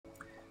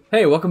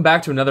Hey, welcome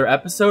back to another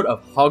episode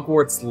of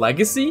Hogwarts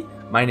Legacy.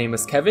 My name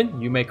is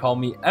Kevin. You may call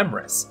me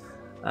Emrys.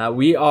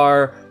 We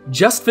are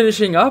just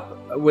finishing up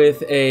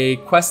with a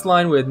quest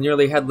line with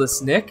Nearly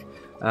Headless Nick,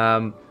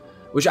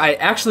 which I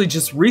actually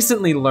just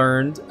recently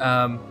learned.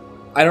 I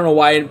don't know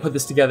why I didn't put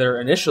this together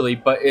initially,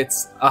 but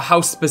it's a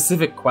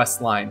house-specific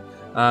quest line.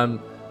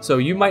 So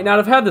you might not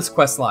have had this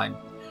quest line,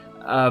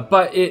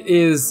 but it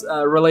is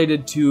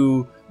related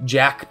to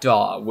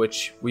Jackdaw,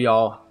 which we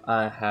all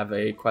have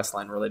a quest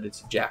line related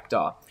to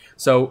Jackdaw.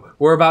 So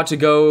we're about to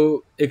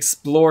go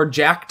explore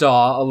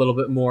Jackdaw a little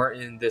bit more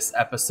in this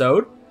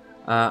episode.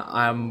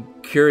 I'm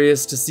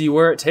curious to see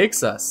where it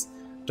takes us.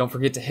 Don't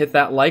forget to hit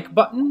that like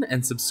button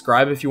and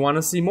subscribe if you want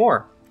to see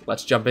more.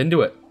 Let's jump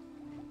into it.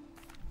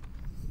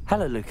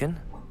 Hello,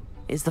 Lucan.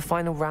 Is the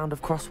final round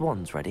of Cross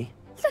Wands ready?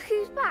 Look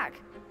who's back.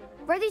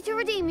 Ready to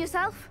redeem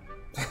yourself?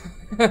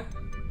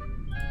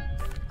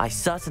 I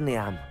certainly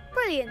am.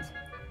 Brilliant.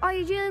 Are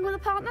you dealing with a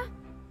partner?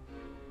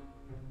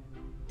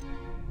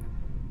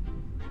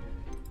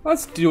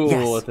 Let's duel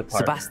Yes, with the partner.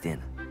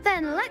 Sebastian.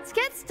 Then let's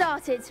get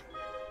started.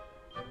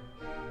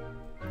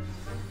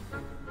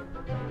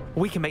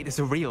 We can make this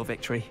a real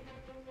victory.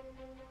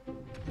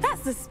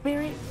 That's the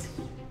spirit.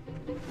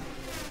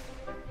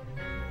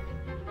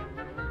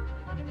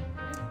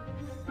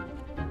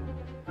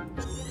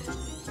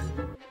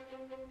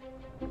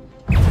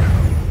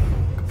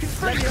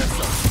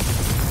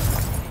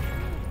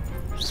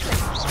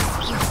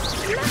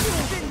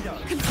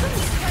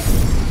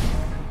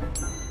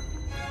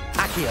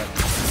 Accio.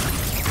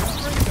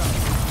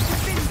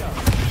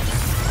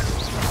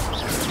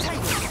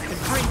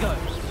 Confringo.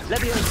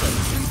 Levioso.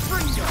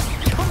 Confringo.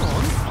 Come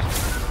on.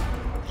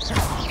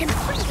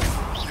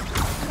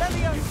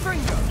 Levio.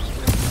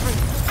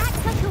 Act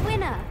like a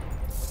winner.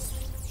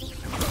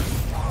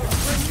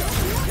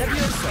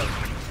 Levioso.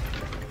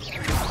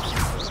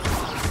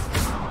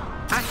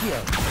 Accio.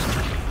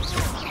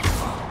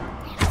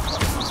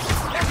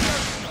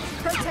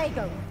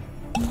 Protego.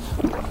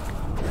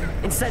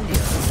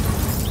 Incendio.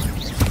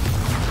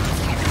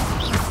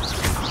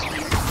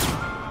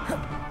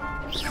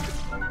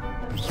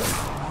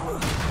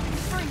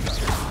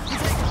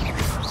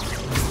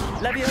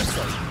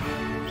 Levioso.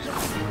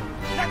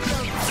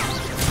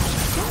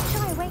 Don't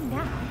shy away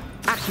now.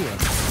 Accio.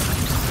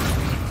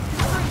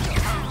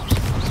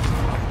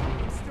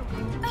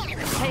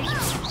 Take.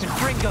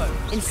 Confringo.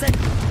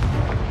 Incendio.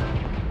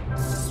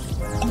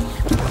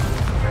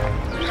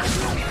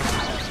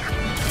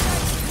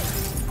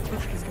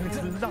 He's going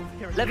to love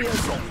hearing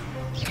Levioso.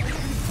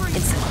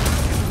 Incendio.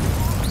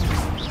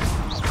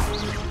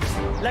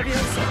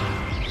 Levioso.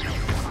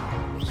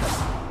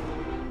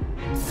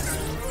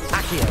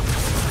 Accio.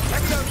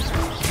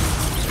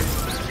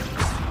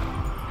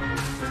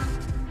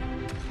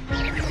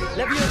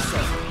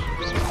 Levioso.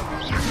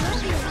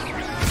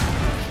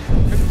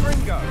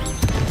 Confringo.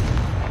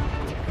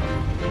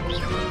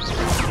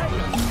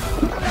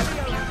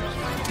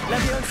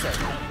 Levioso.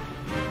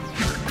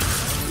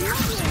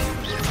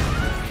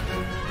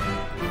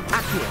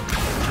 Accio.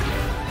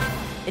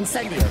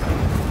 Incendio.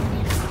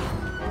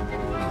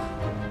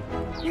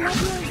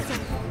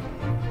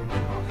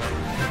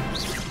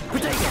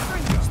 Protego.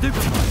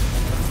 Stupid.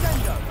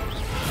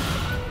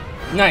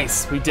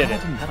 Nice, we did it.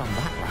 Didn't bet on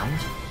that round.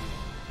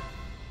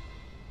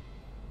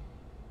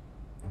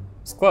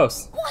 It's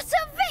close. What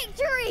a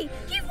victory!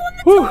 You've won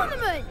the Whew.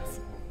 tournament!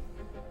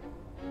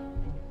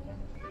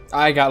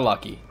 I got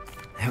lucky.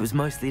 It was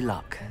mostly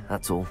luck,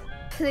 that's all.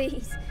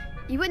 Please,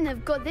 you wouldn't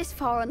have got this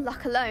far on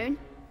luck alone.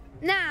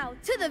 Now,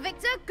 to the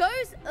victor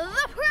goes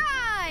the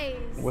prize!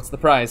 What's the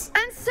prize?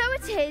 And so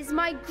it is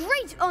my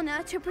great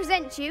honor to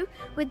present you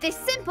with this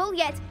simple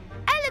yet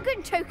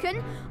elegant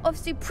token of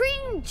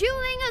supreme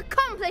dueling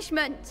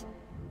accomplishment.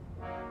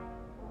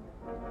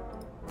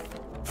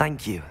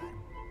 Thank you.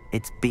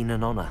 It's been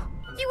an honor.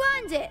 You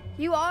earned it.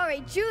 You are a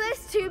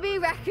duelist to be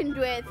reckoned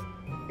with.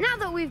 Now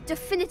that we've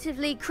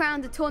definitively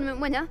crowned the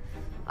tournament winner,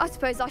 I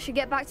suppose I should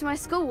get back to my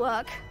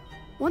schoolwork.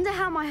 Wonder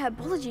how my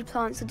herbology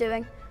plants are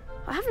doing.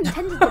 I haven't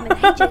tended them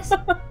in ages.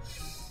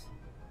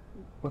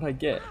 What'd I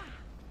get?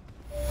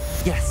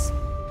 Yes.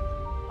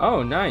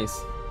 Oh, nice.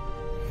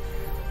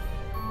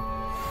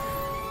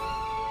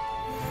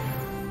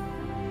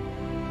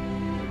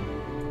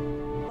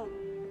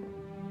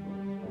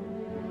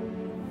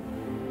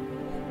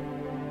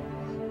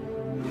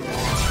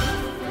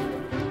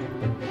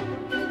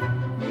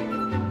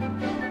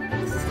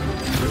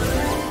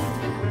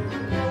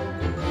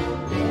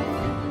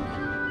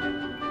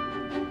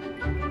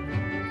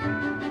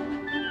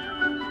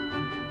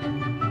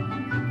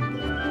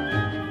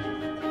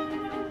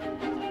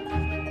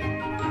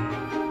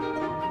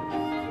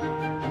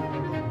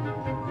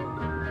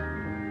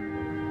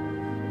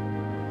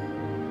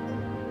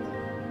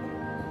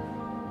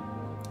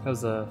 That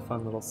was a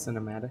fun little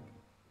cinematic.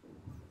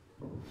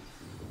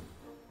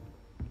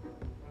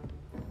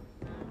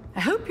 I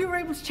hope you were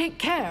able to take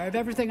care of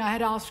everything I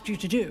had asked you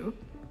to do.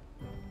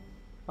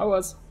 I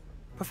was.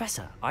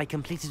 Professor, I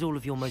completed all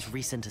of your most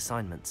recent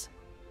assignments.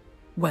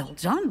 Well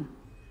done.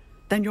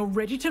 Then you're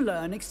ready to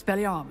learn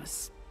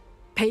Expelliarmus.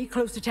 pay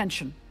close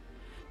attention.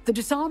 The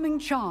disarming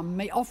charm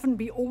may often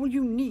be all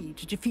you need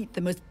to defeat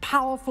the most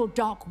powerful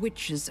dark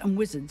witches and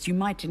wizards you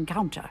might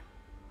encounter.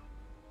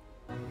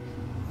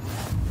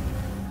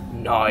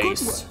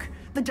 Nice. Good work.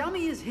 The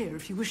dummy is here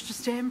if you wish to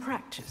stay and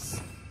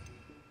practice.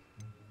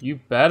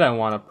 You bet I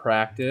want to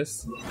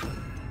practice.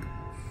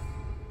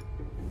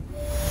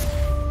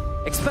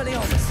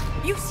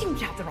 Expelliarmus! You seem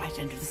to have the right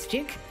end of the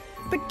stick,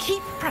 but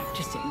keep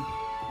practicing.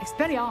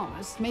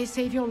 Expelliarmus may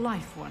save your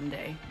life one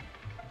day.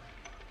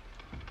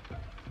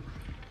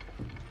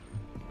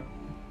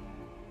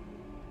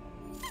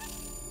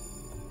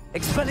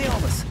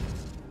 Expelliarmus!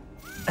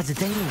 A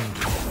Daedalian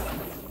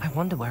key. I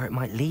wonder where it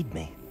might lead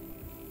me.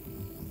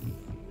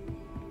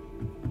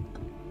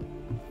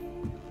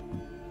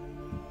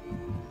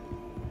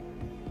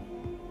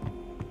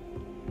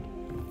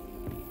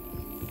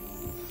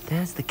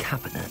 There's the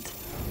cabinet.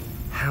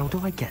 How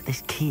do I get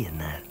this key in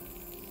there?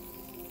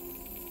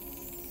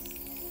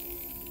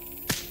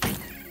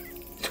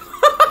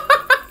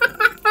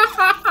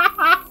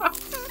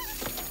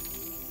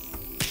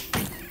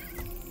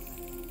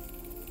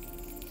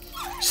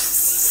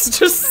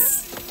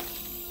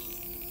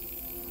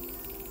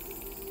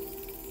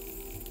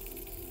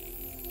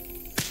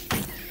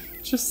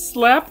 Just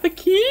slap the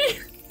key,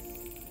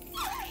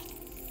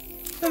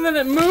 and then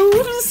it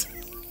moves.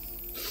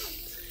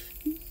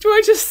 Do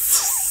I just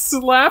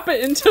slap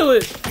it until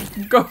it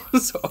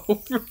goes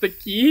over the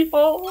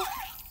keyhole?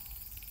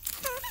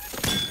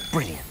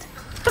 Brilliant.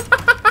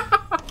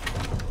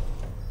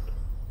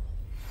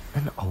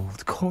 An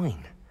old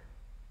coin.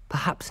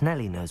 Perhaps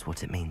Nellie knows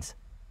what it means.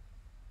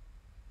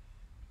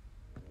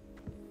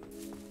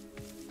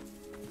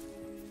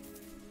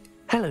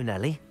 Hello,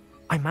 Nellie.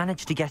 I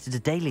managed to get a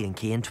Daedalian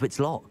key into its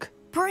lock.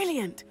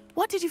 Brilliant!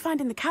 What did you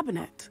find in the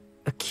cabinet?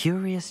 A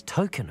curious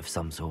token of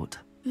some sort.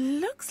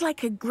 Looks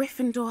like a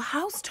Gryffindor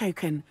house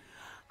token.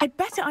 I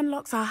bet it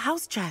unlocks our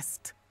house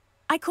chest.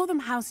 I call them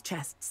house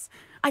chests.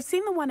 I've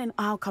seen the one in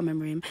our common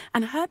room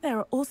and heard there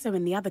are also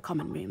in the other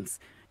common rooms.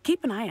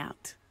 Keep an eye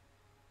out.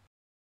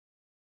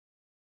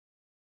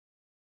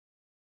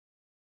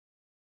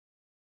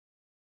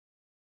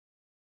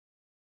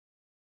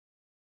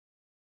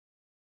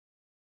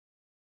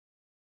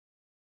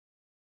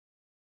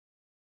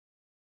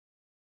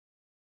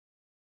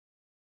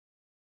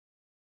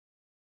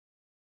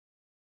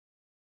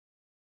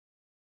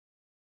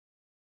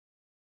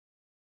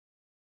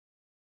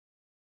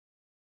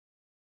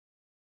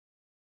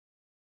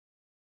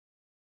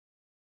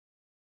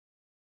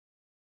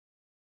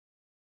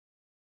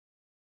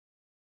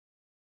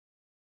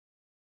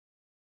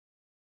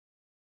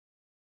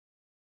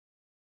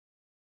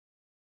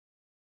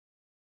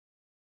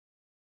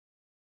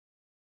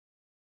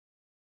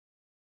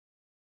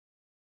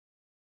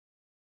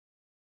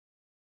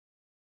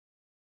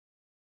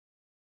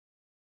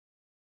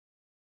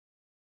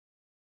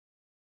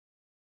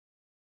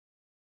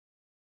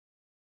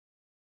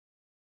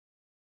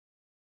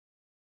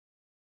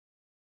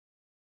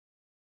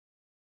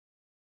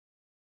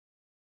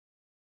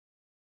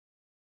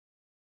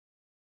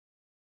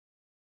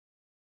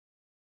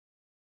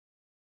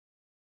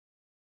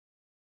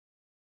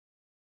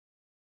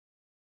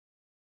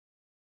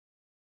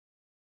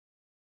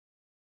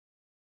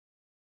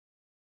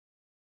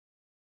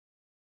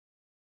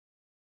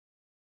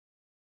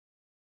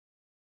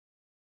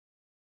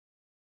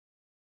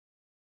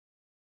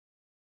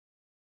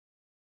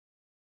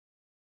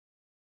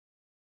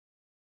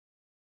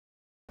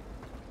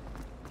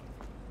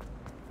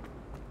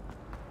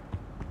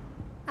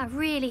 I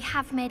really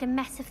have made a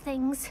mess of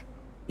things.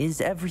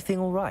 Is everything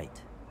all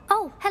right?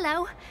 Oh,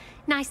 hello.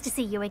 Nice to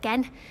see you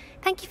again.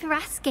 Thank you for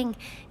asking.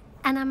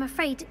 And I'm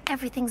afraid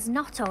everything's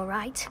not all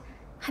right.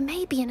 I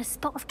may be in a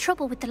spot of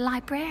trouble with the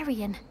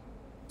librarian.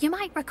 You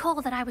might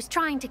recall that I was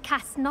trying to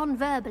cast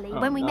non-verbally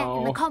when we met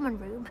in the common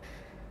room.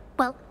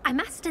 Well, I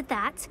mastered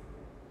that.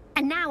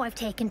 And now I've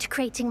taken to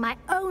creating my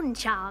own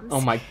charms.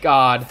 Oh my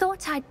god.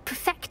 Thought I'd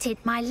perfected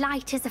my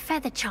light as a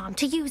feather charm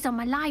to use on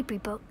my library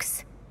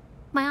books.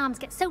 My arms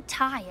get so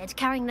tired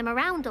carrying them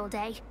around all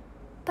day.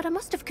 But I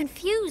must have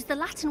confused the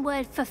Latin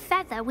word for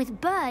feather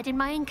with bird in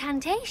my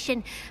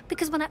incantation,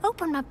 because when I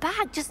opened my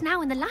bag just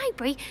now in the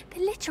library, they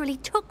literally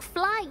took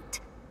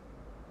flight.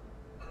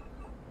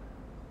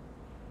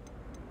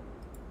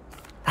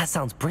 That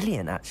sounds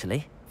brilliant,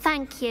 actually.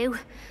 Thank you.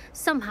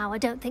 Somehow I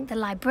don't think the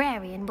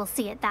librarian will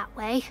see it that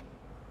way.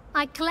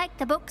 I collect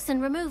the books and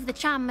remove the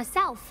charm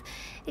myself,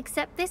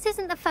 except this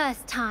isn't the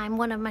first time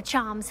one of my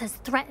charms has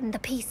threatened the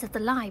peace of the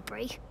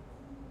library.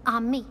 Our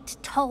meet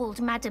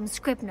told Madame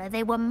Scribner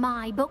they were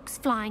my books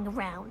flying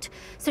around,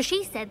 so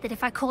she said that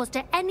if I caused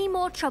her any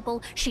more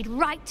trouble, she'd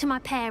write to my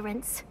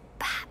parents.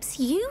 Perhaps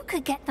you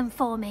could get them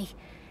for me.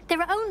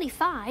 There are only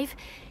 5.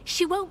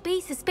 She won't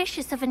be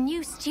suspicious of a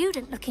new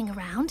student looking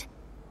around.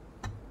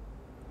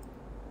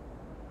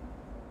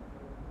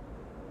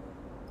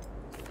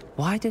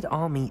 Why did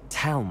Army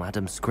tell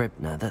Madame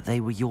Scribner that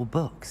they were your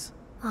books?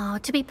 Oh,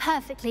 to be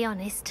perfectly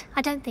honest,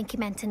 I don't think he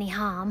meant any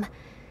harm.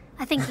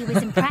 I think he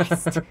was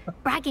impressed,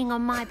 bragging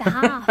on my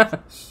behalf.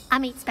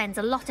 Amit spends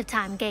a lot of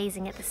time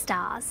gazing at the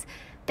stars,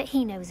 but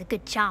he knows a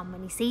good charm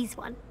when he sees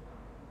one.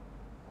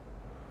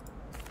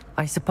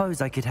 I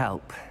suppose I could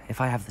help,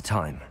 if I have the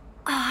time.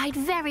 Oh, I'd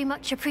very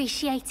much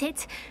appreciate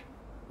it.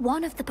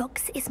 One of the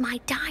books is my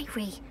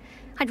diary.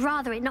 I'd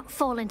rather it not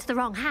fall into the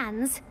wrong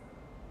hands.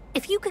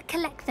 If you could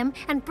collect them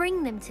and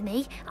bring them to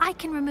me, I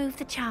can remove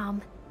the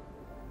charm.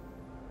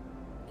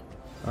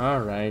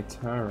 Alright,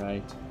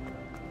 alright.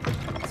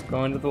 Let's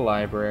go into the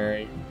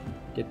library.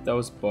 Get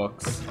those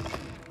books.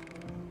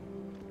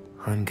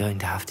 I'm going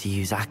to have to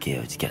use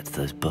Accio to get to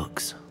those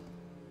books.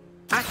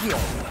 Accio!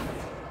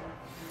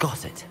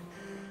 Got it.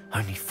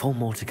 Only 4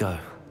 more to go.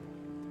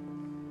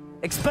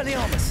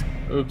 Expelliarmus!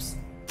 Oops.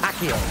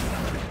 Accio!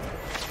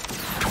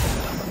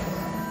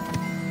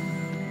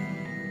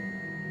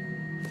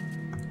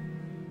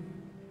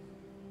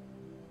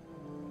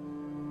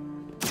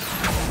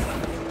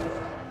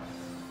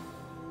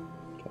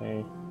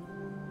 Okay.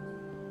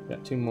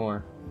 Got 2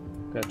 more.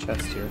 Got a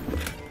chest here.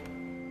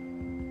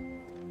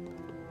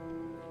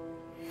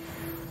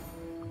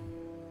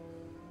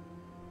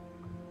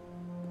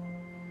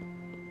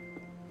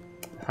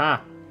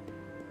 Ha!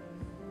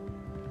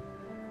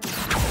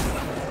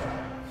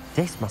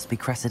 This must be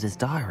Cressida's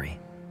diary.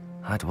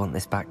 I'd want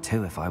this back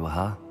too if I were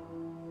her.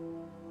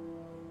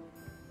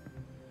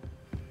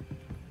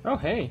 Oh,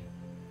 hey.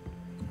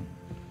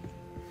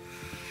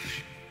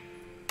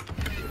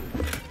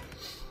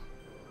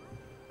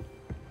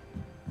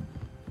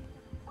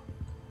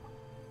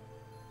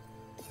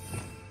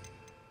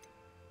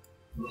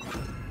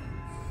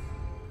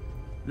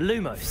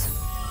 Lumos.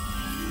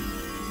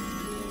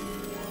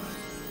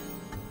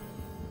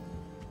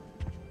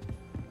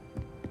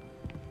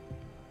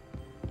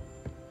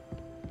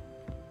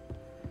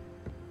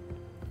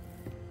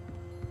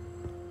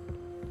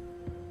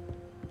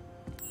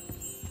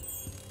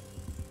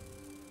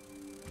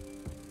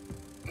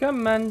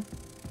 Come on.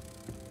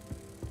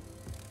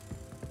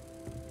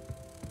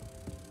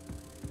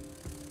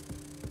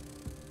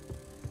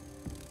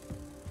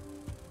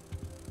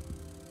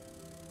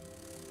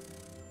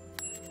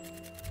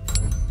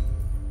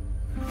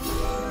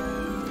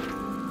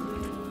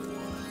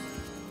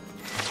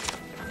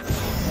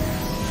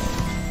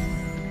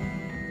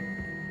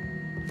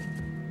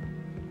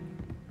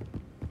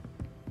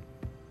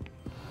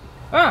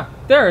 Ah,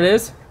 there it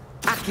is.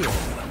 Accio!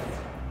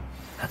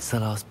 That's the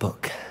last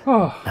book.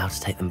 Oh. Now to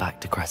take them back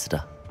to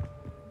Cressida.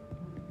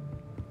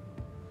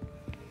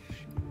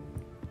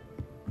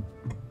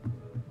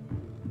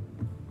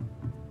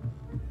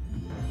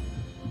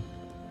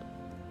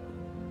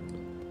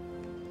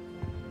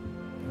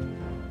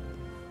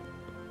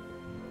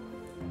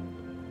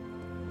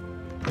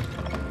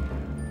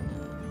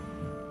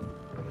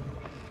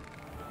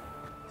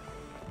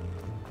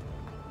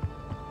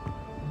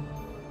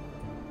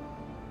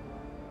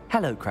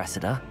 Hello,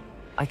 Cressida.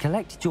 I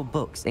collected your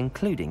books,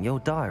 including your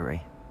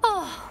diary.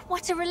 Oh,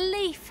 what a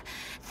relief.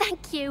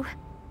 Thank you.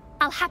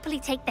 I'll happily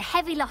take the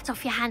heavy lot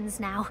off your hands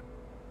now.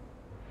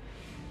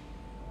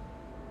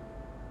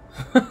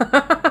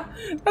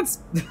 That's...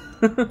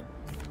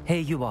 Here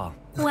you are.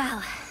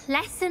 Well,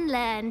 lesson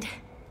learned.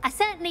 I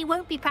certainly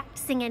won't be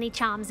practicing any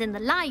charms in the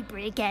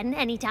library again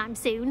anytime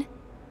soon.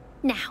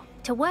 Now,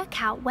 to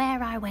work out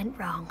where I went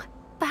wrong.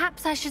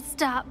 Perhaps I should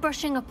start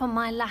brushing up on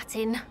my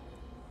Latin.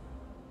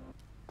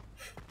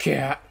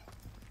 Cat.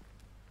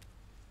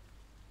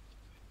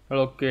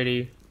 Hello,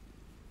 kitty.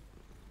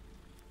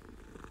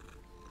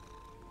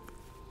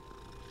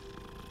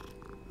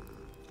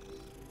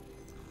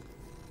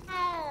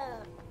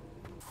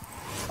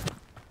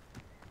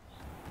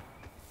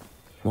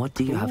 What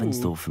do you have in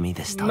store for me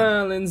this time?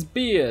 Merlin's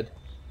beard.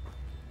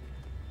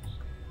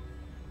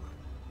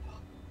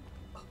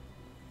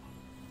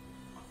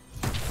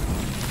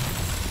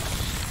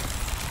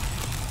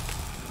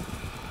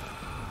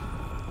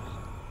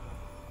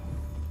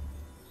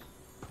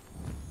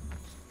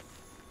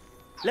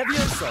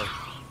 Levioso!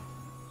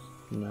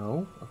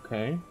 No,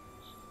 okay.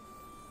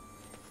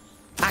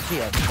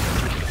 Accio!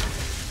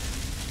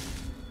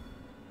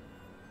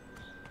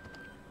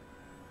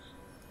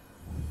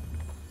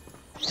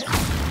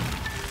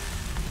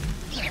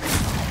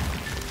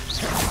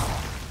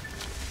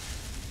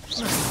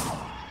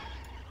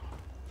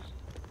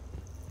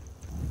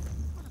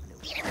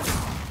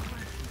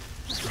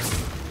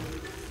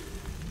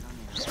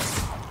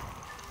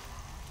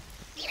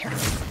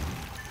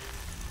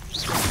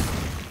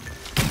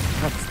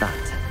 That's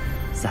that.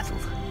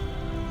 Settled.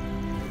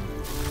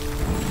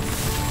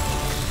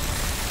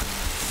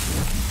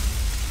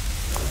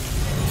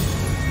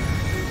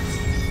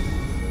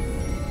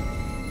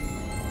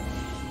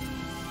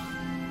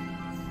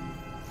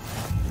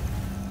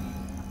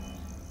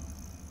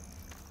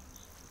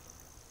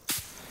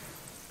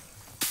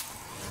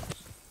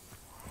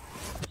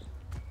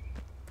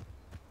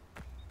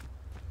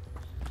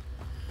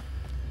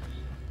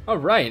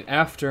 Alright,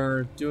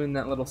 after doing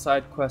that little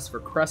side quest for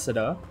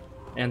Cressida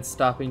and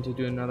stopping to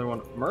do another one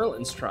of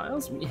Merlin's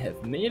trials, we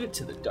have made it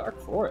to the Dark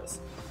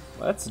Forest.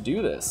 Let's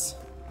do this.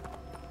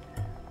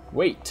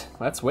 Wait.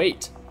 Let's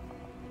wait.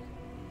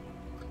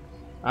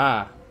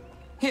 Ah.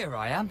 Here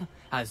I am,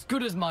 as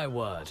good as my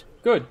word.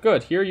 Good,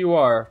 good. Here you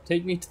are.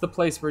 Take me to the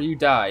place where you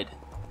died.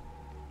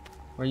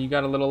 Where you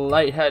got a little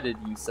lightheaded,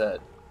 you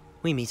said.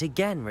 We meet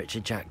again,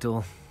 Richard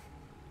Jackdaw.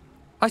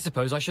 I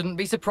suppose I shouldn't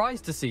be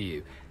surprised to see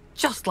you.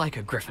 Just like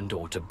a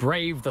Gryffindor to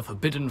brave the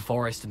Forbidden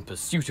Forest in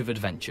pursuit of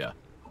adventure.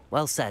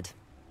 Well said.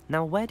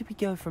 Now where do we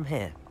go from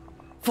here?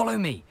 Follow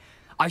me.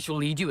 I shall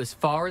lead you as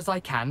far as I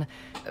can,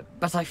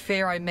 but I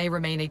fear I may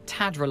remain a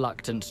tad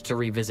reluctant to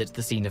revisit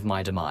the scene of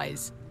my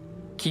demise.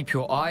 Keep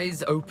your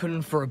eyes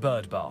open for a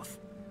bird bath.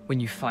 When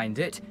you find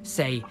it,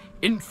 say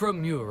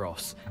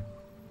Intramuros.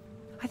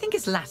 I think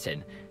it's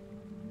Latin.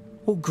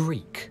 Or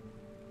Greek.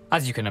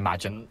 As you can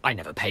imagine, I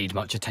never paid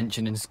much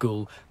attention in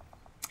school.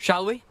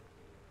 Shall we?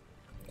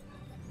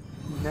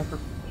 Never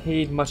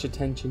paid much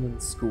attention in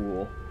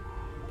school.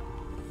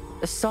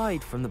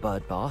 Aside from the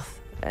bird bath,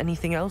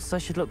 anything else I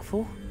should look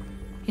for?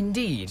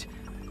 Indeed.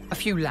 A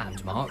few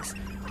landmarks.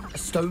 A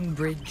stone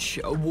bridge,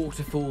 a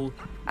waterfall,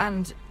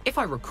 and, if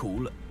I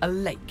recall, a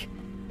lake.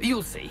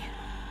 You'll see.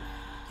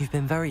 You've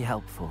been very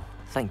helpful.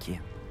 Thank you.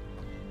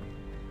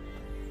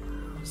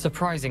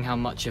 Surprising how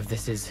much of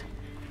this is,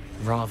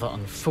 rather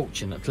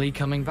unfortunately,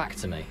 coming back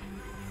to me.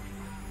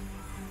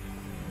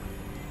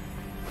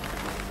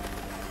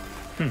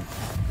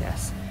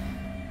 Yes.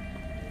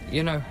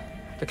 You know,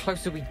 the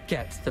closer we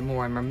get, the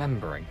more I'm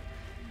remembering.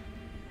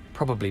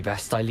 Probably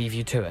best I leave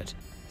you to it.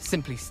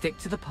 Simply stick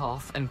to the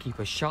path and keep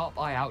a sharp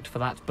eye out for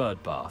that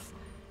bird bath.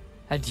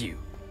 Adieu.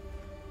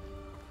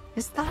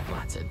 Is that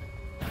Latin?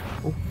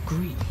 Or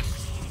Greek?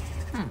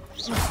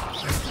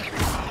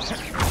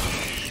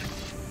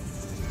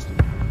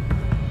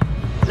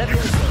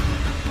 Levioso!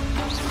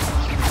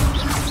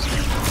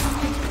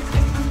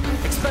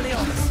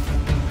 Expelliarmus!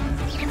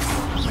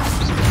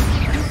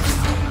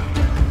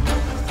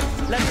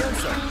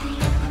 Levioso!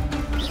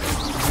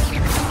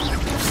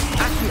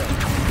 Accio!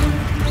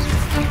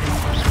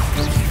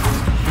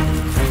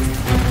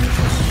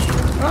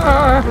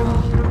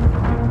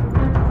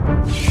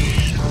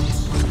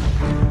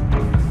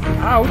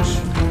 Ouch!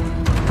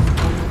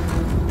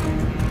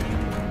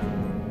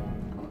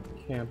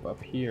 Camp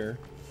up here.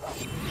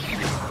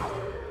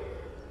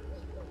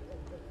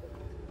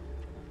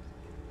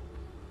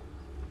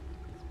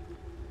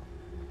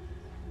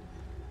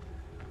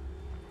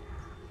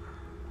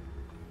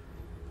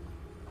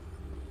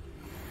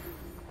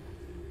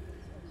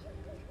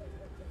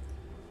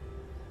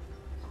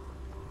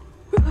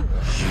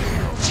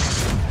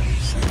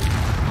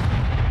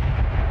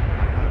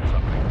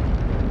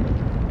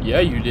 Yeah,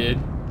 you did.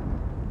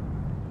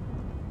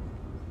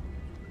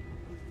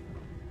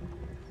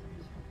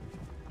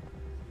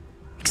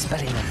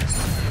 Expelliarmus.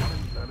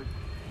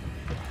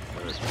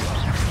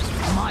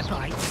 My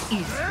bite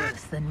is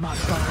worse than mud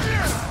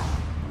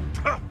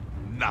bite.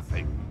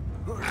 Nothing.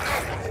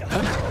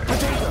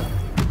 Potato!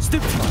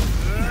 Stupefy!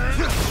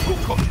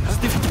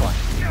 Stupefy!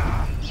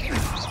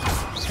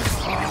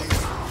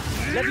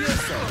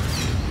 Levioso!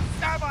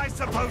 Am I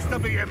supposed to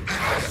be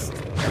impressed?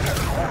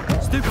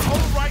 Stupefy!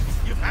 All right,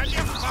 you've had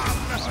your fun.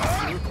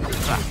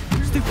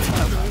 Stupefy!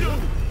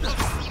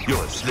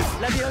 You're asleep.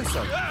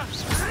 Levioso!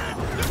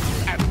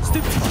 And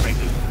Stupefy!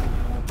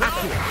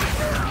 Accio!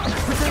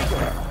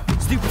 Potato!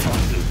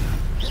 Stupefy!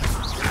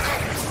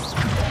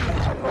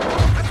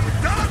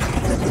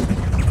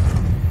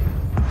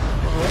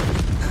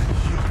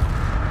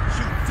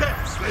 you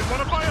dare slay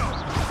one of my own.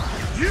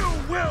 You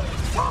will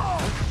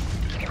fall.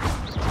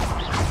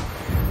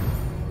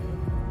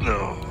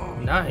 No.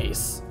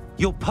 Nice.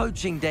 Your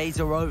poaching days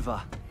are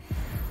over.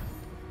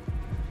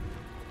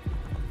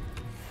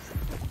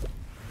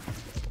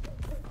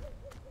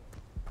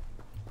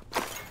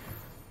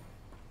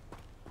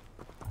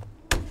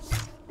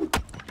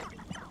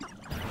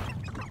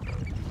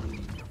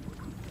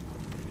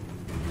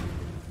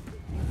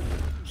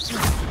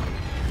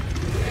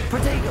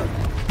 Protego!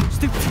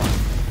 Stupefy!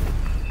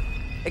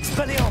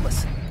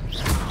 Expelliarmus!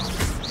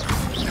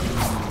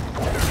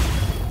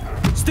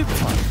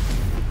 Stupefy!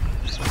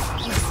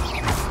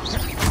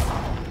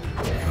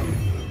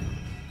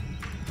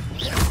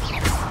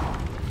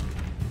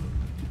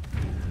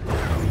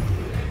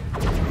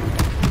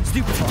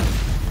 Stupefy!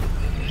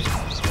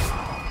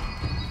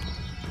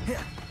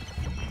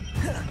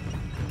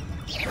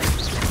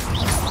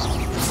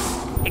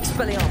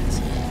 Expelliarmus!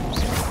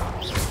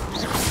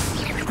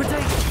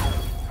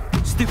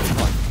 Protego!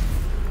 Stupefy!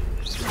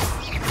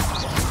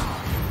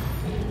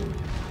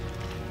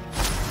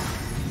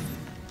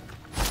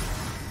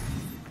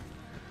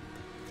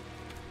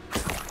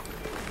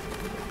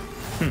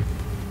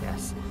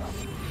 Yes.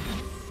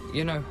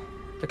 You know,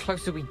 the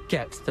closer we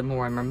get, the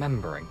more I'm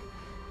remembering.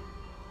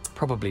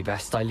 Probably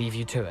best I leave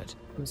you to it.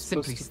 I'm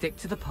Simply supposed to stick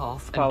to the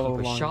path and follow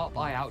keep a along sharp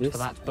eye out this for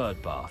that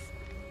bird bath.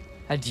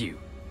 Adieu.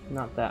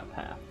 Not that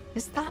path.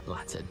 Is that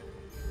Latin?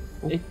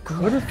 It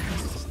could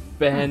have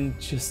been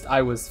just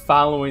I was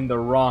following the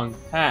wrong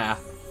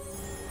path.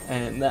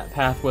 And that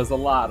path was a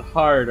lot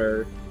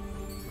harder.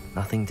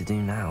 Nothing to do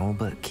now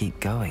but keep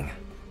going.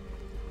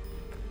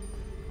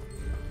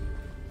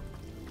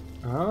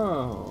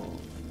 Oh,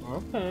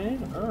 okay,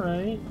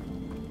 alright.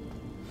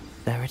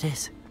 There it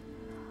is,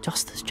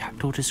 just as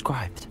Jackdaw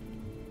described.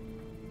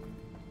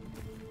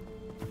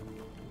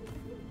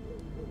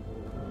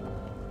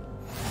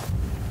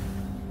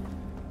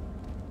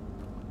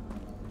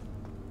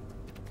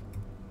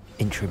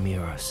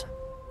 Intramuros.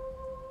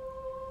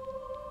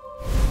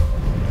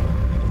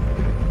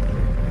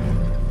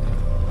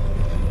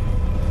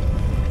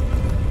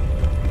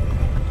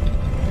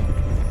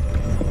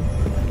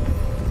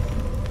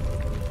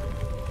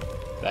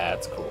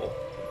 That's cool.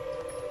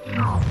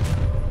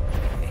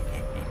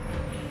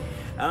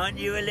 Aren't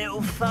you a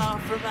little far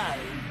from home?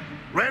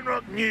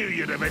 Ranrock knew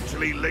you'd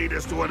eventually lead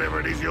us to whatever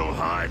it is you're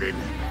hiding.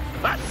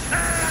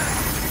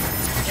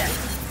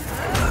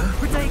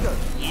 Protego!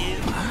 You...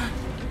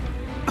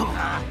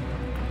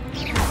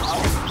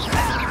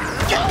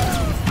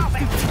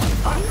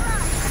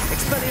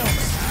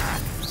 Expelliarmus!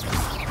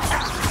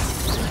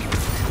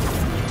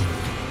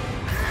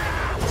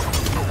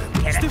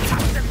 Get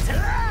accustomed to...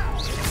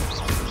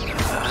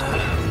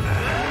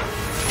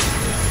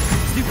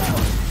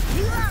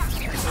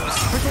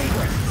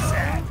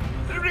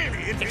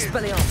 Really, it is.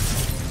 Expelliarmus!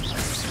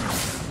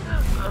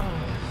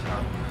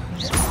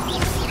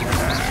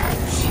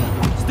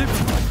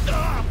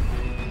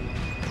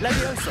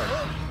 Levioso!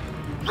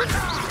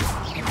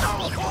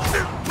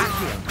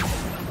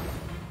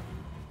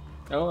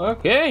 Oh,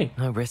 okay.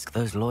 No risk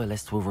those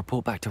loyalists will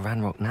report back to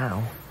Ranrock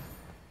now.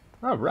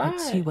 Alright.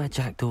 Let's see where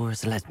Jackdaw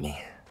has led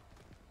me.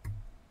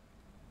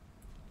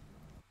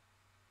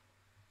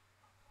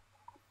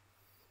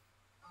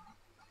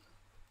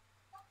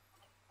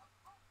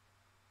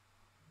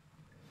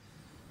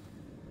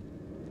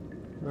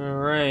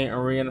 Alright,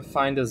 are we gonna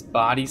find his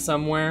body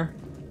somewhere?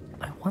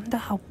 I wonder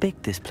how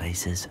big this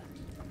place is.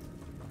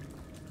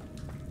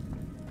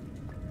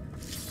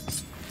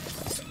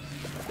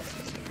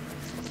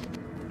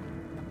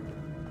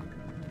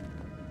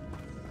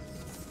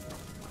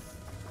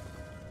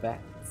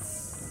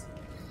 Bats.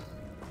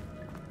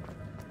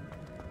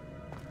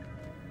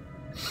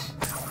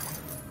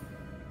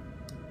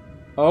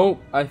 Oh,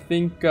 I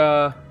think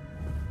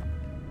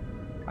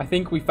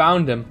we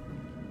found him.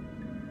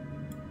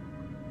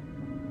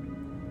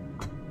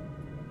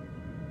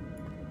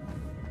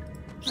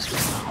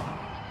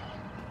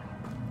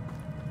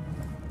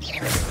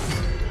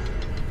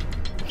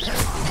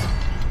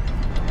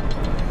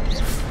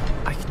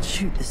 I can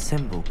shoot the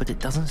symbol, but it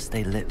doesn't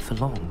stay lit for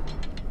long.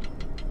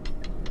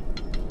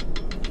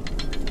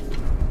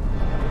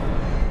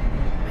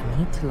 I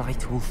need to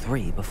light all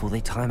three before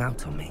they time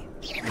out on me.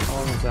 How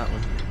long is that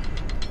one?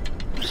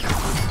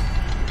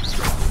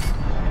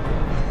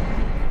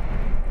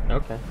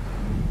 Okay.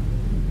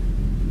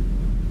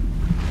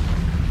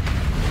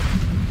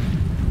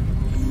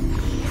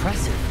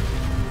 Impressive.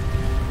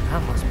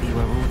 That must be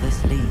where all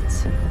this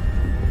leads.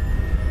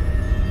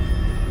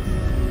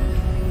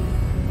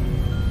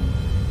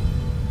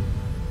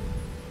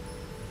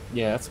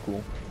 Yeah, that's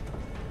cool.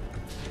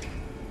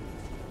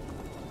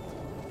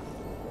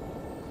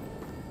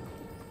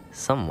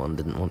 Someone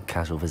didn't want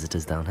casual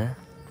visitors down here.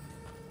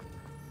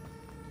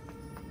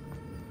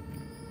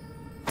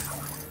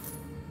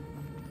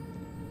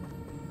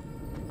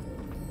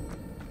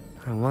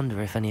 I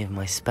wonder if any of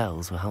my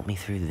spells will help me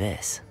through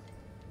this.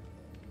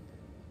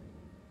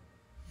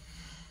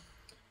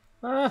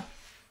 Ah.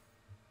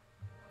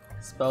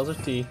 Spells are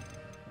tea.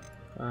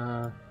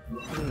 I'm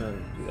gonna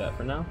do that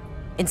for now.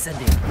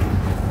 Incendio.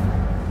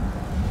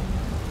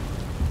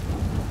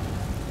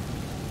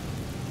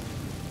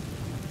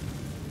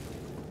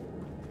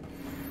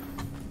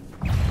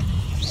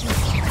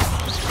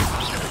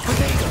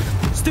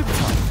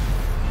 Stupefy!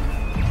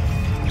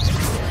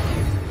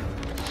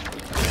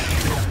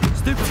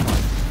 Stupefy!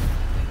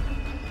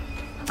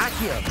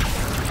 Accio!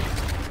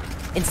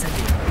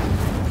 Incendio.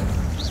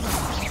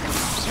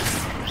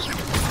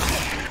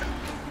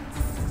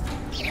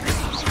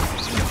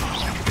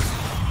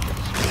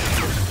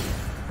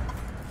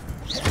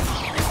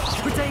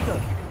 Protego!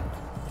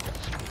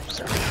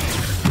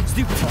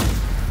 Stupefy!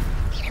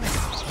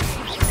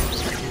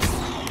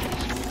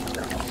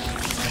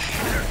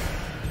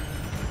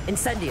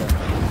 Incendio!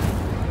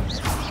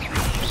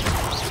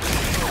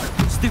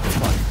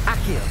 Stupefy!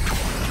 Accio!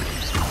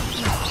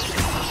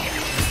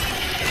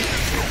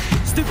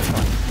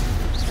 Stupefy!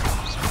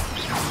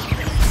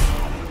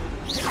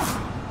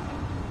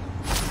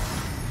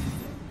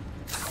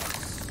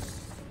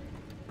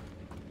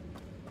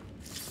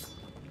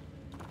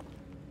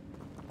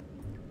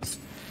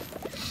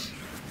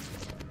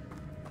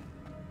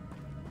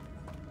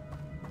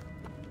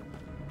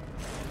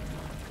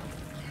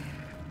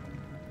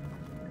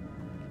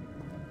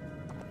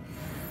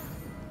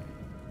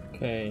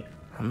 Okay.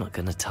 I'm not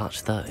gonna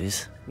touch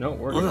those. No,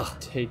 we're gonna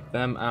take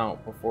them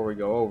out before we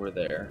go over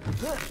there.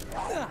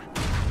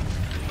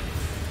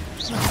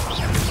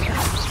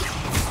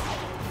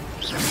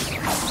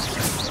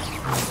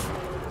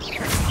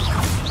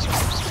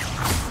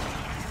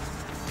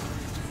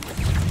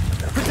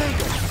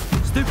 Protego!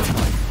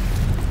 Stupefy!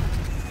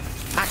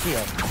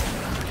 Accio!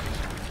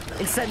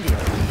 Incendio!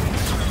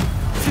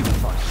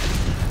 Stupefy.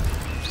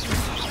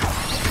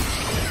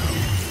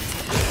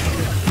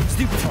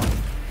 Stupefy.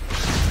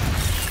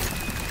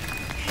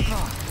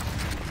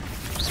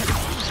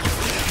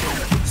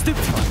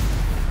 Stupefy.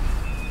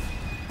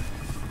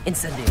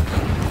 Incendio.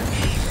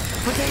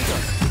 Potato.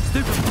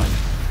 Stupefy.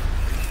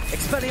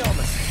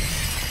 Expelliarmus.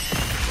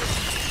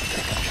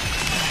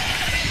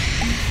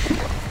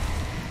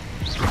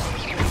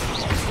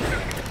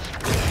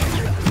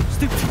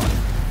 Stupefy.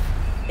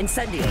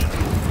 Incendio.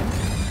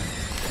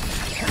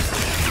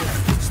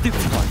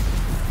 Stupefy.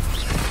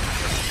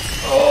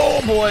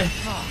 Oh boy.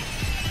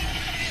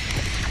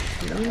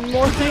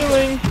 More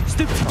healing.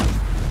 Stupefy.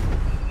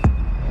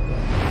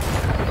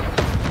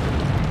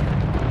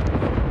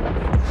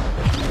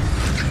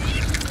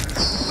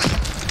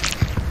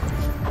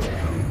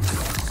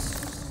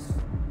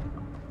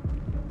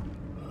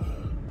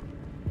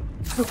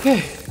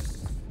 Okay,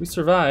 we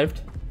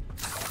survived.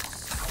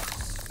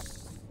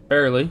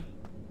 Barely,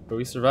 but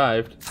we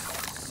survived.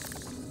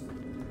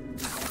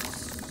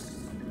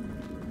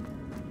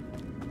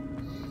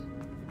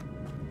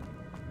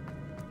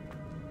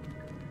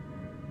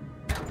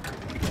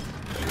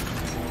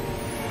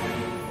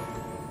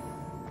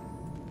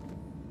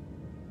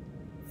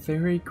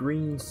 Fairy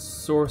green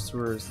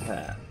sorcerer's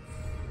hat.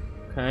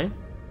 Okay. I'm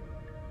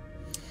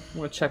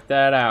gonna check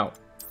that out.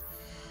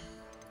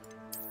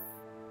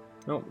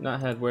 Nope, not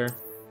headwear.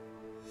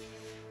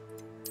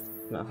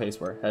 Not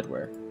facewear,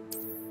 headwear.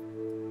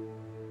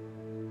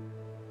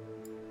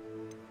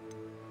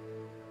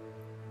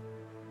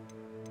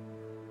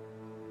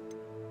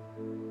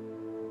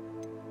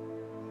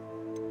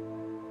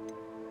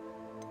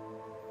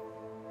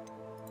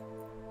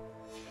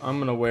 I'm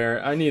gonna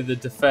wear. I need the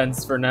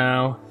defense for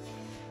now.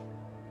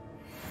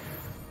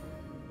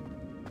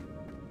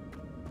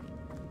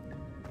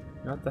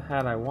 Not the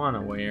hat I want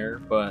to wear,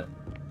 but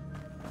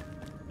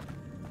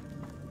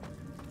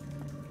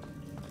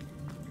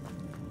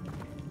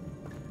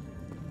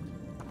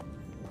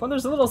oh,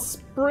 there's a little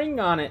spring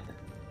on it.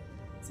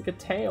 It's like a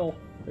tail,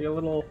 like a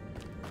little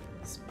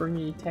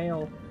springy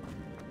tail.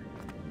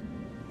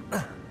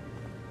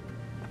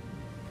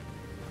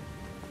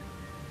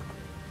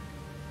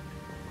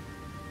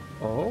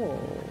 Oh.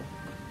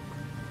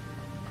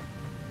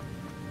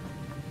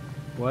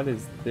 What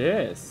is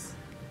this?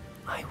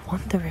 I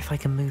wonder if I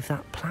can move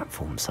that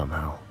platform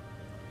somehow.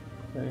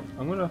 Okay,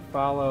 I'm gonna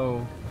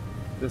follow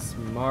this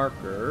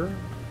marker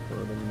for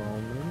the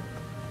moment.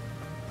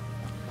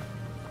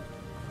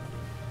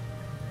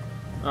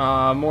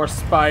 More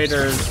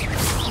spiders.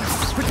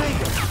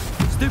 Potato!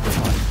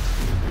 Stupefy!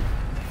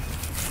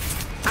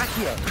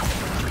 Accio!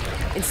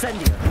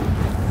 Incendio!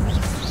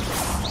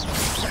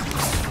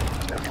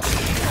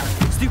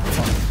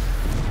 Stupefy!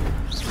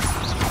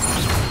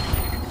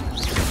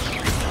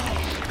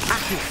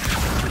 Accio!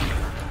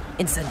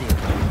 Incendio!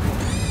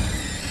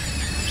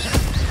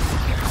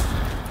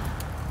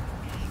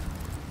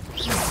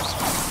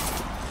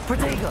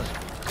 Protego!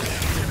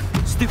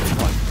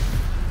 Stupefy!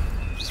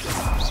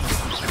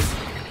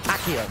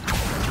 Accio!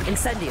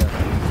 Incendio!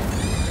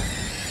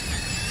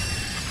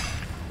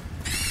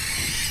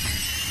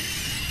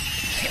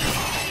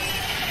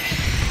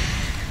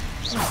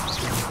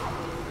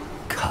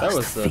 That was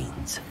a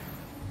fiends.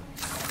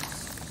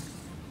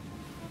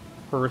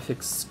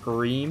 horrific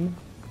scream.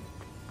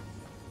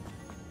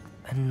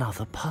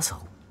 Another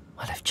puzzle.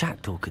 Well, if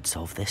Jackdaw could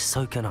solve this,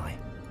 so can I.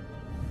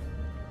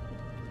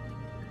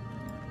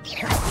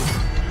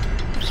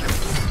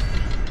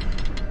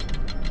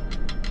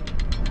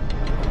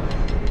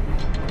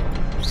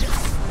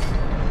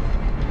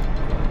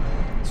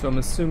 So I'm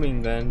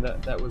assuming then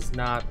that that was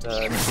not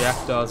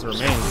Jackdaw's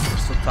remains. We're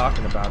still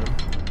talking about him.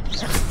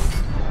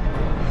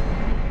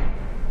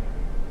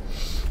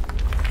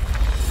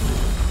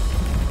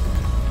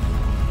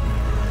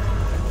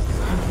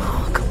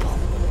 Remarkable.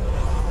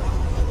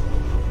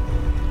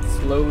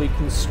 Slowly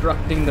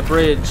constructing the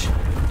bridge.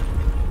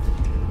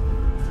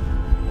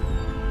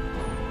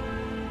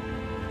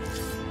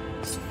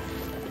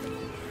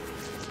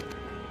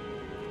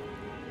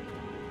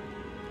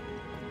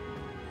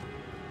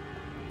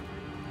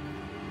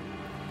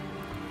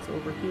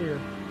 Over here.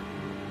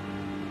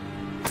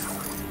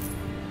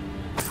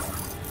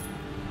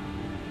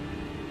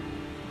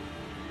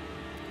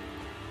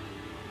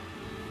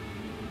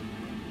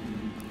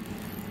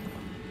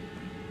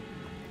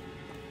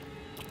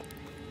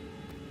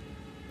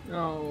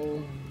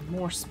 Oh,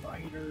 more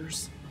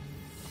spiders.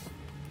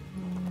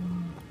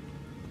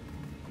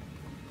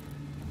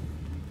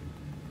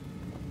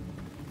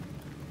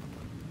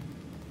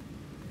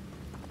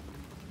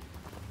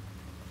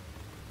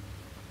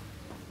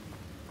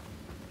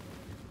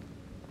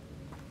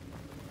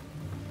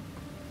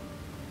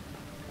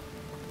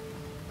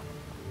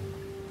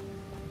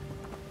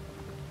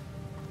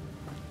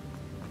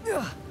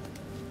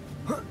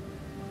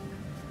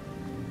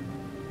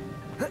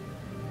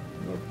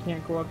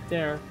 Can't go up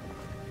there.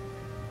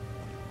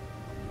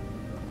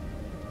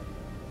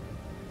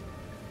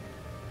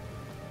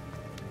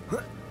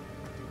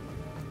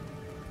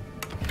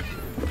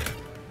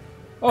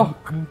 Oh,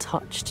 an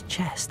untouched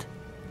chest.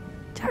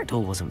 Jackdaw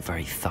wasn't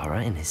very thorough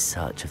in his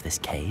search of this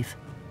cave.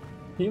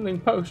 Healing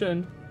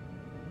potion.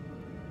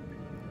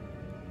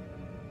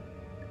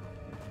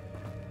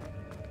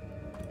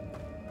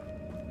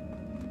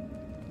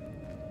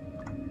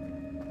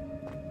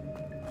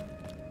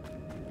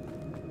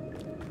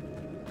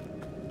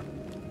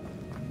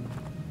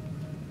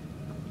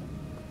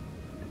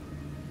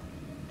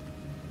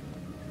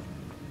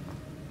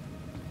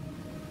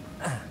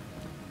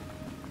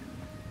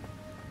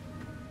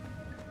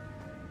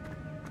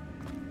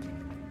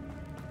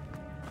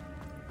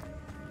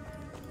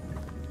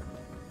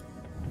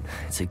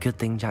 It's a good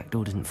thing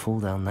Jackdaw didn't fall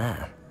down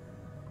there.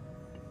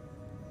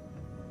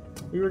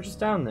 We were just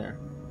down there,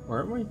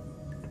 weren't we?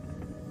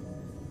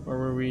 Or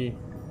were we...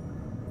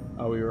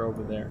 Oh, we were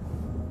over there.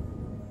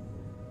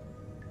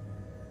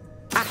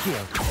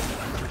 Accio!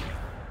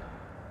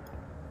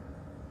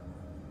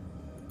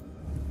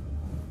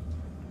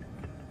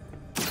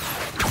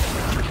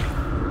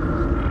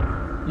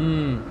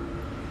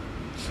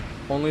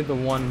 Only the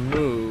one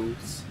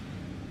moves.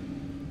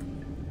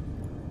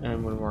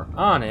 And when we're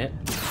on it,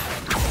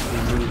 we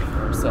move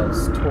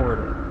ourselves toward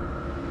it.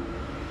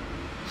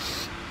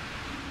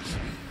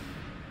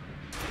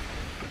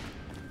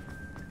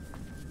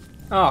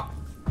 Oh,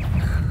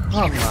 come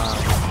on.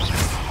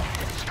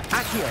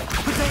 Accio!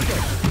 Potato!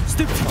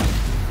 Stupefy!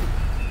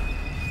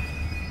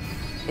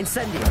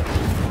 Incendio!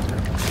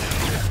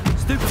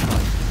 Stupefy!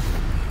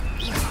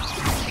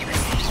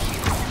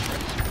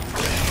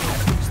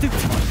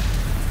 Stupefy!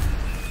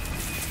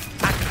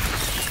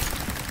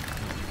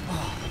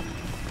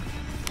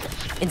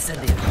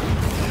 Incendio!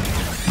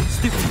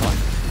 Stupefy!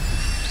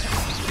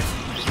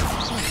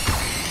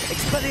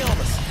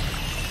 Expelliarmus!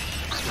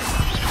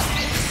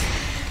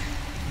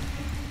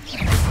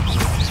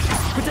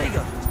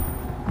 Protego!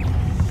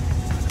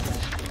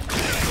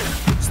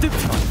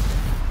 Stupefy!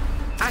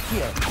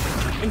 Accio!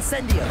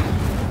 Incendio!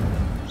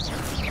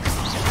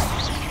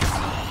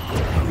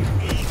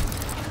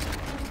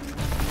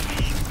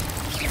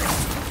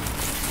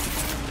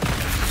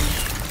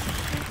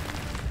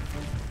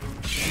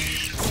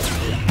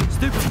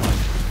 Stupefy!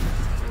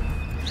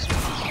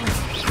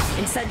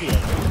 Incendio!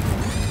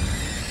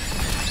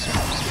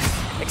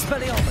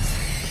 Expelliarmus!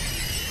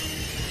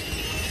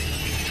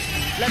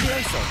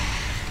 Levioso!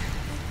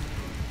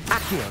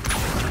 Accio!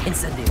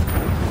 Incendio!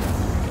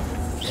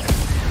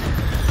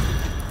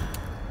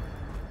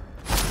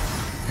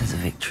 There's a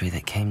victory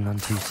that came none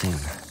too soon.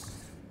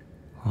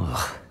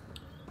 Ugh.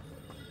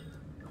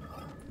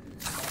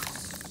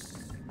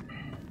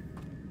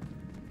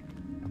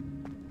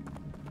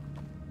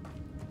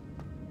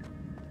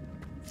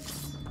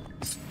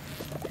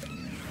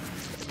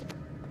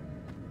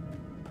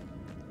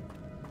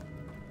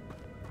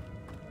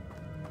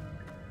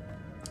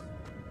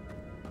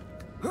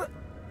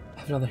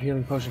 Have another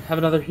healing potion. Have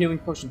another healing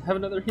potion. Have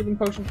another healing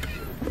potion.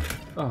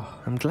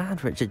 Oh. I'm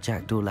glad Richard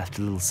Jackdaw left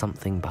a little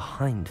something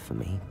behind for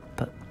me,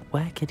 but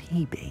where could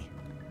he be?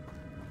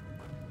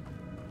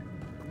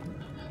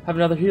 Have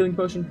another healing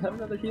potion. Have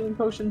another healing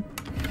potion.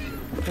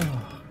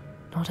 Oh.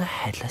 Not a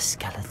headless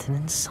skeleton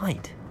in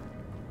sight.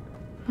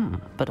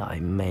 But I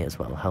may as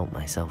well help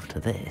myself to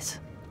this.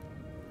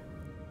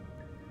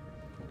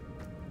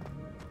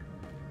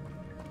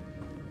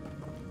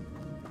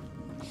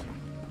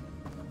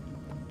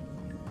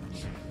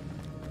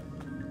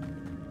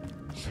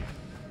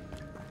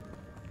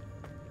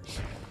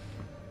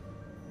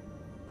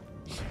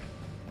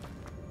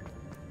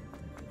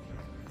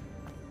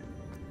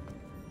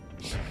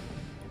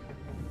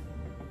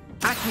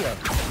 Accio!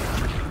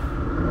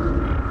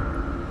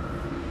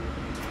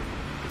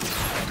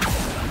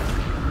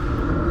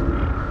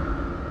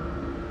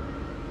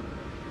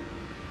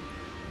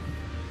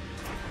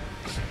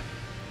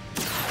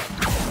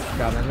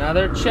 Got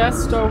another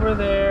chest over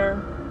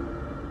there.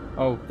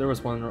 Oh, there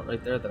was one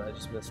right there that I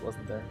just missed,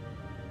 wasn't there?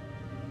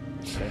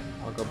 Okay,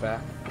 I'll go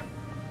back.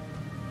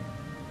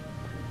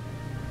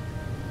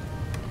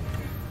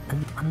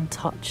 An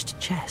untouched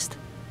chest.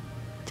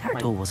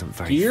 Jackdaw wasn't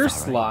very Gear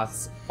thorough.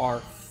 slots are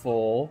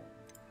full.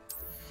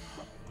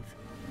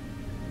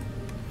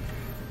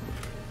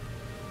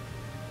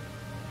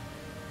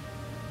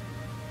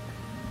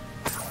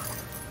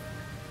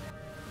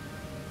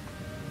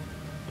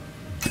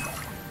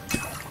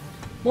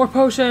 More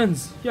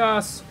potions!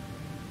 Yes!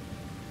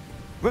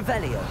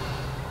 Revelio.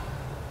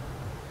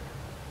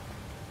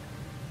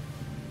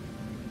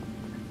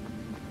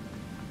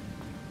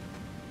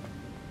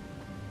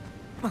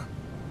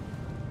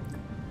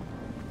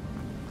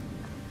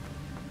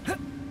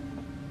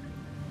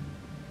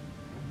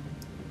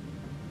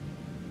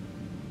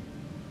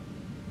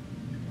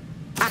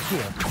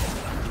 Accio.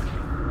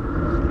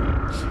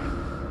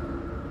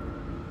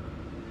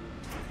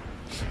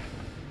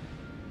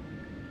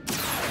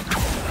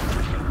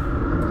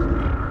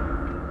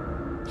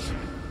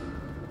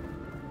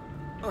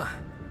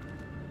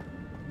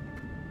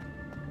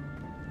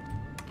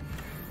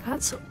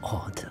 That's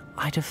odd.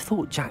 I'd have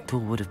thought Jackdaw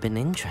would have been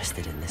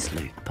interested in this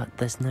loot, but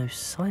there's no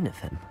sign of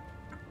him.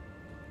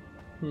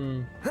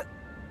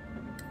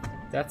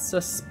 That's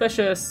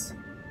suspicious.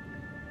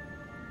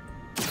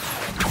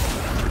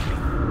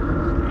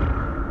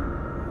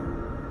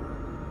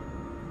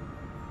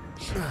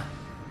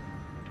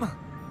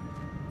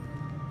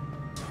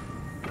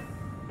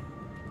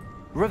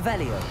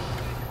 Revelio.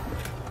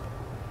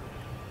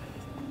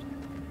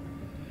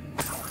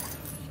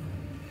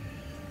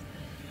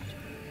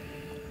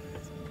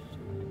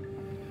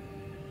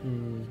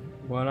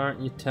 What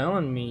aren't you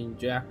telling me,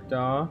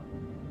 Jackdaw?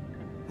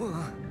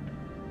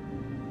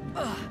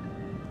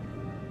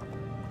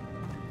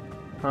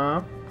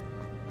 Huh?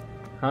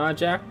 Huh,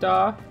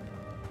 Jackdaw?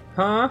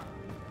 Huh?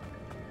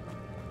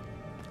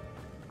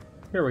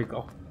 Here we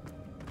go.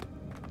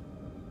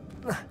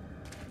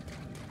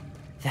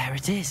 There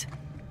it is.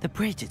 The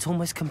bridge, it's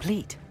almost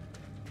complete.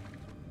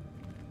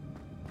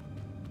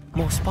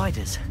 More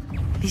spiders.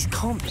 These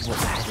can't be what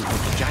the headed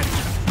with the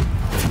Jackdaw.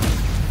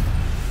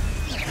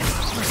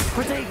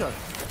 Protego!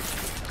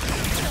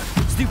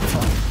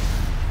 Stupefy!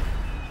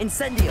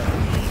 Incendio!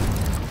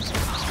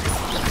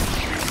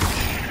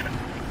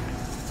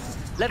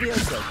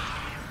 Levioso!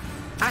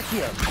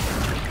 Accio!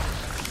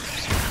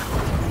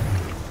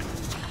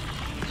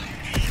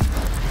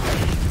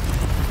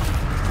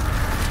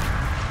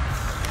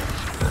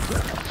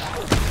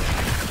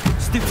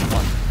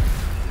 Stupefy!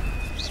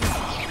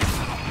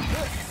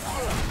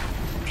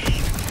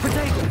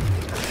 Protego!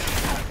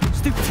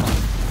 Stupefy!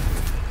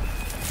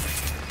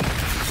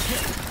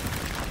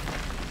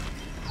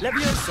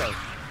 Levioso!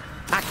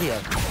 Accio!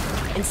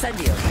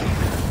 Incendio!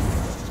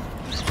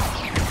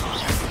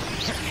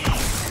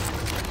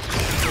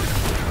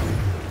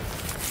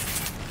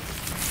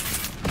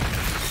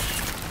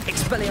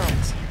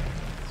 Expelliarmus!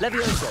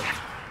 Levioso!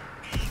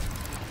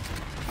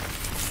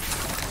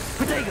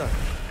 Protego!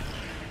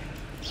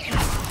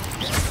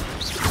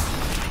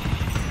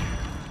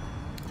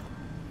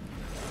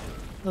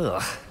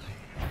 Ugh.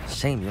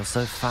 Shame you're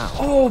so foul.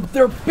 Oh,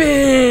 they're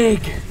big!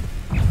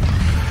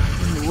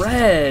 And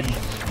red.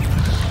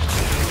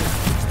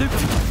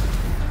 Stupefy!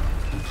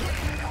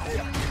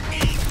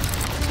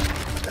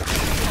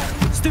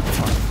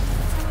 Stupefy!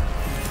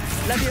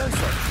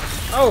 Levioso!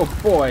 Oh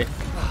boy.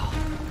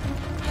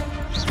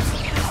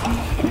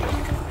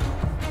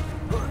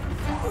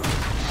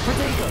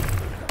 Protego!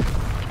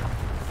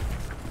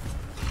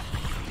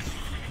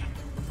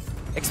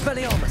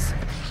 Expelliarmus!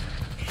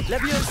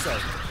 Levioso!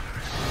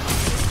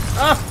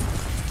 Ah!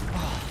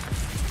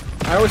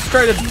 I always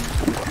try to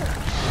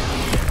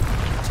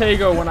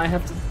Tego when I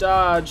have to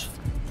dodge.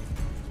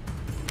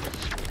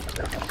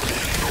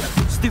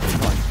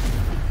 Stupefy!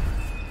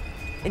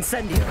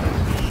 Incendio!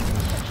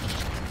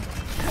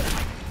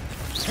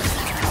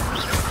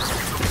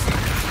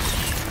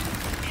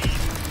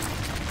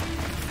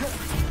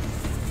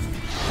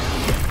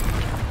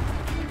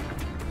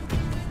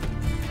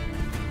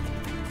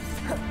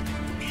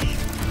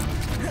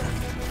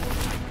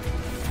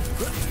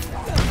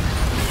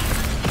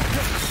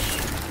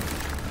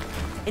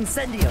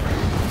 Incendio!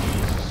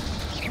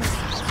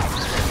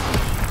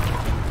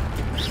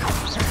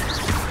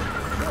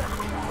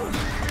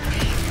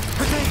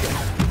 Protego!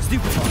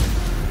 Stupefy!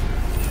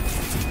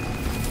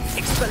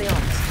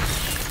 Expelliarmus!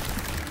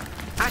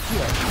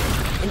 Accio!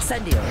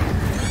 Incendio!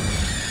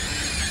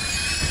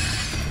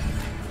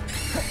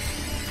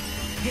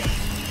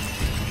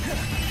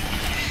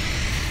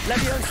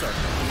 Levioso!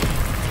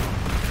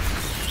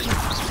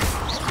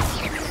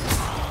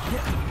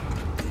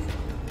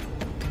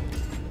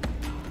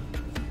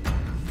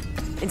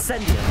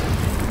 Incendio!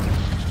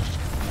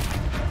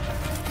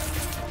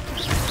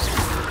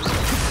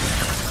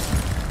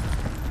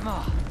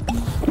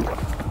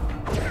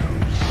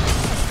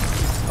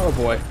 Oh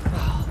boy.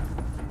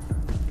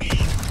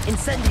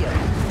 Incendio!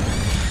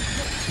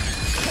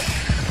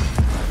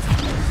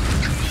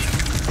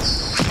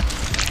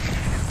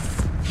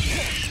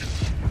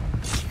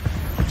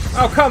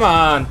 Oh, come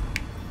on!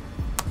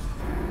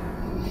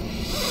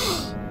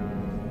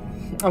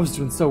 I was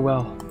doing so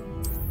well.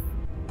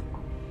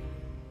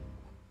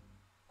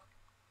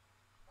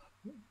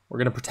 We're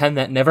gonna pretend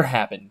that never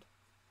happened.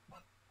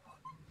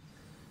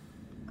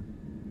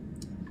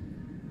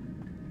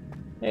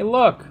 Hey,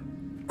 look!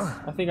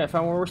 I think I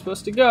found where we're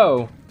supposed to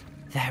go.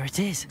 There it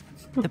is.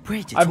 The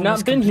bridge. I've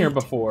not been here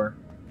before.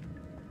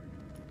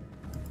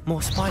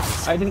 More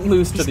spiders. I didn't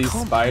lose to these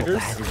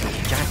spiders.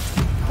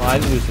 Well, I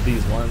didn't lose to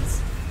these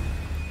ones.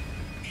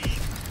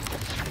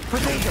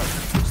 Protego!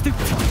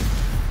 Stupefy!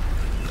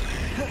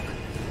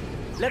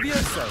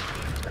 Levioso!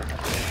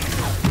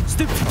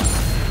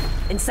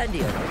 Stupefy!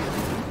 Incendio!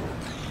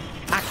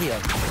 Accio!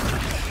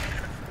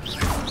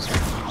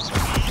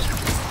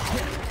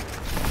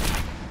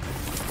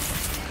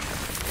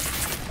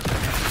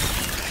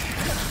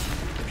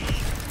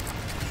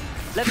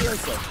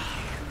 Levioso!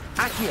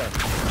 Accio!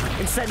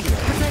 Incendio!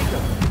 Protego!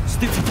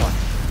 Stupefy!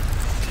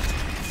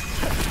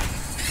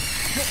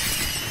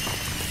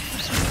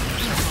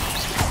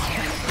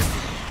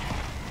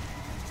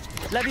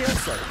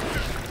 Levioso!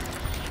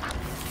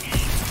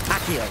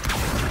 Accio!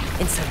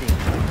 Incendio!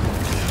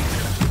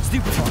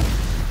 Stupefy!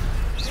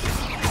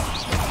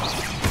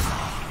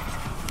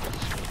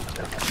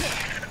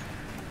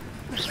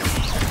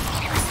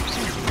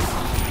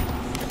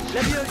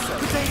 Levioso!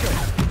 Protego!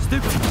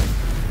 Stupefy!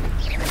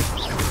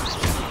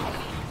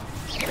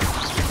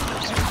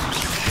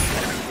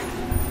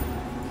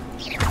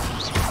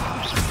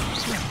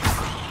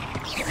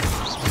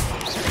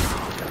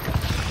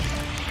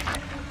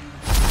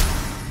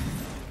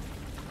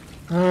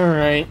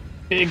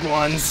 big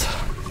ones.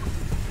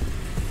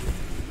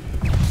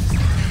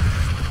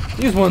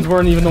 These ones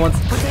weren't even the ones.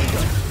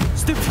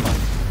 Stupid one.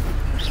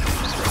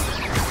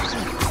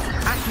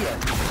 Accio.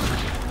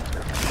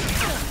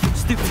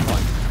 Stupid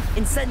one.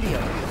 Incendio.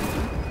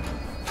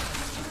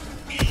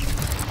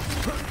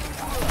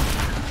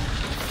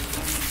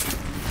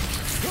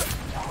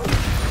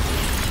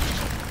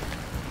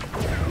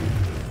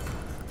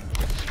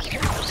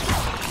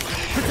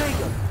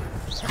 Potato.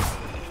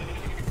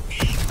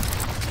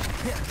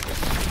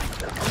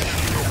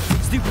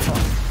 Stupid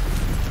one.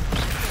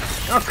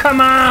 Oh,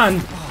 come on!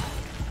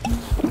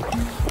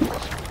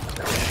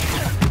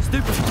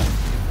 Stupid one.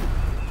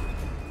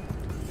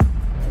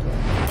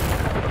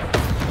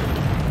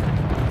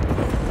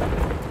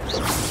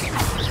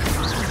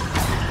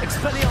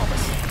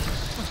 Expelliarmus.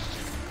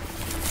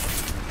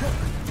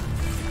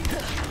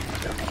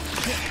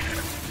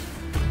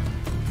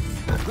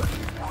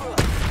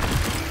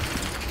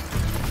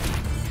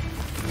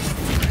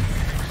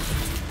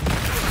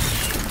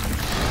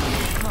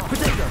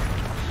 Potato.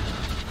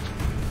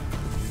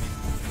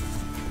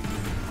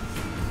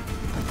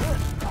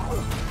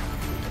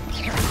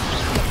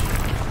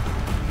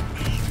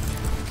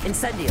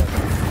 Incendio.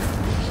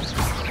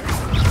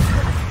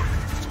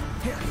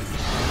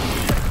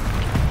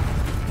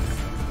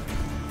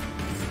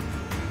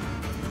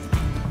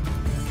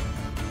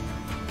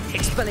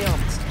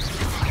 Expelliarmus.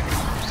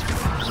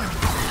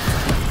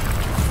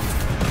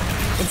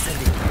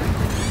 Incendio.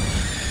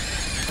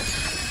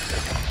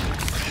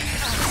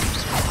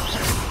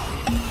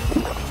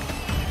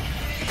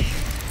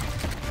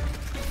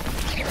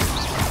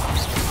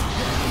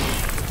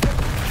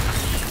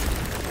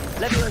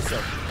 Levioso.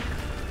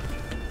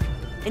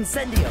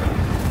 Incendio.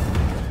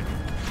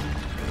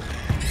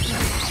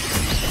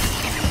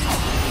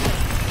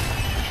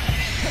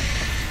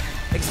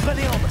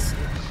 Expelliarmus.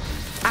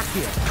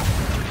 Accio.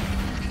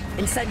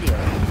 Incendio.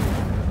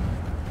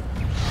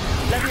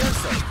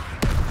 Levioso.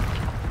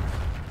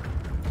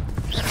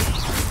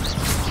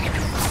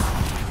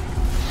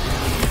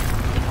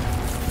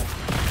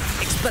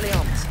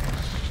 Expelliarmus.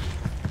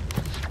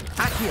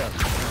 Accio.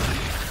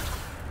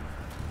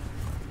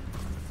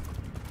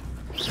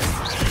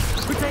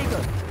 Potato.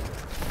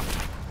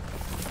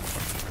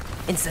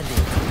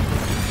 Incendio.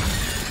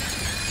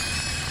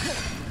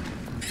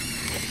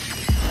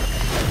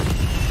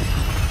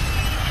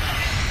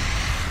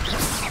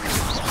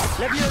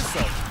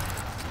 Levioso.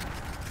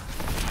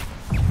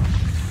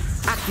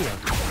 Accio.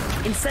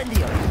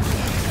 Incendio.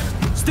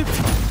 Stupid.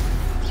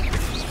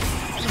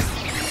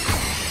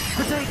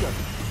 Potato.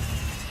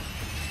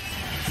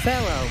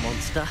 Farewell,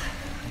 monster.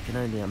 I can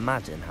only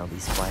imagine how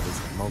these spiders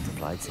have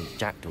multiplied since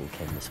Jackdaw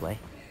came this way.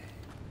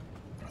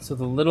 So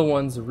the little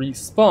ones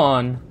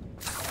respawn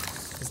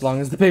as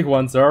long as the big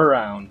ones are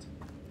around.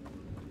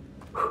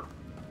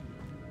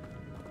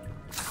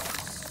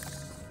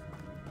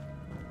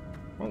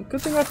 Well,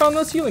 good thing I found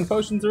those healing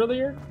potions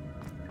earlier.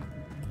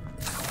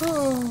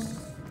 Oh.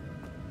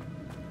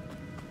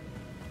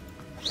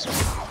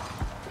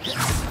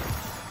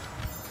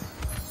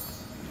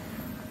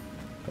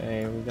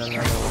 Okay, we got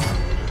another one.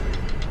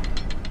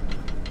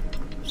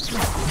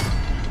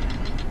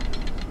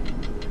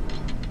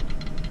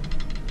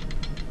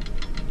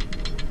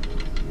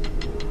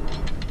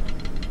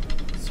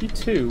 See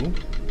two,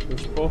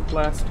 which both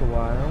last a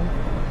while.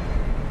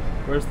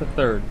 Where's the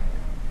third?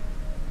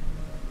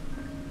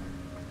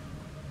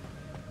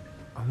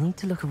 I'll need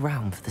to look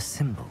around for the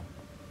symbol.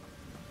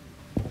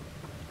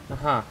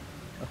 Aha.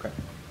 Okay.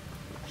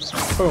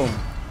 Boom.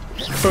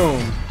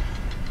 Boom.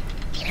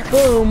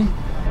 Boom.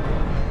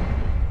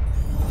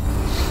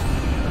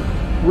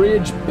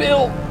 Bridge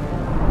built.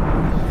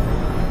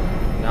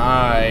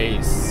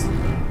 Nice.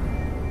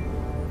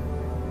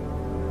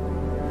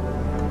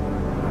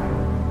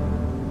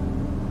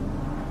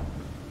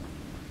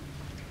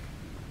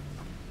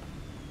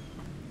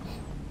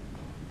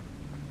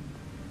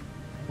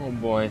 Oh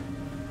boy.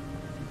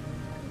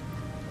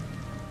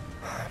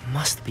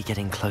 Must be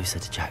getting closer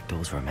to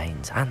Jackdaw's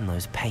remains and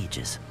those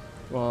pages.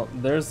 Well,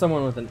 there's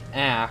someone with an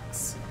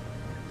axe.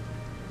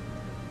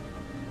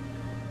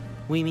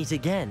 We meet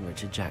again,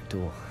 Richard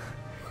Jackdaw.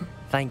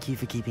 Thank you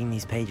for keeping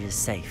these pages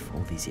safe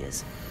all these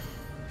years.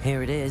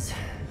 Here it is,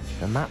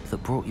 the map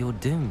that brought your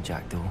doom,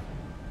 Jackdaw.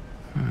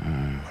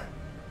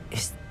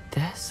 Is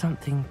there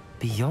something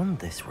beyond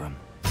this room?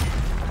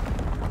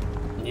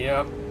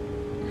 Yep.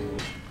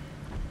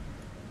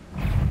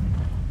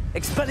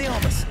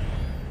 Expelliarmus!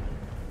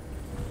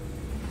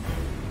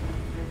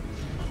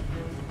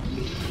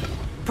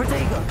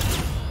 Protego!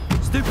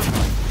 Stupid!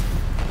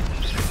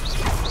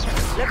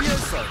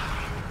 Levioso!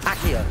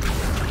 Accio!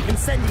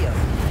 Incendio!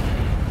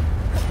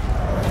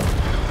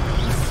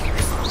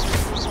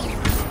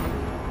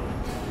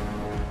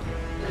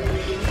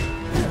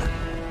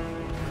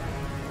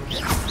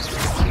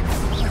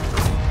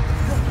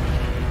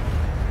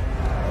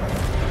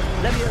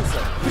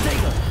 Levioso!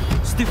 Protego!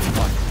 Stupid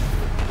one!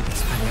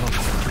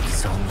 Expelliarmus!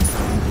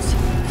 Zombies!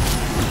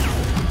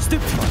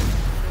 Stupid one!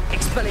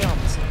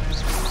 Expelliarmus!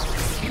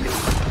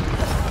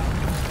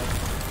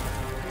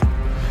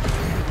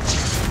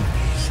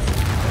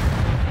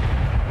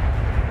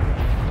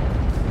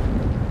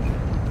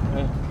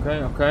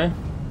 Okay, okay.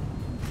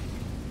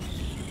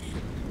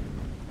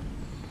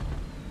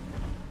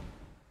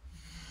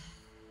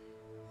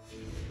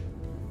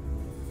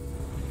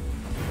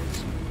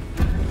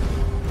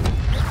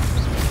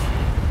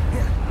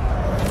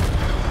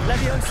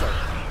 Levioso!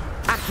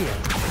 Accio!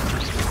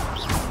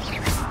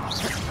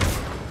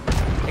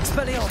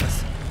 Expelliarmus!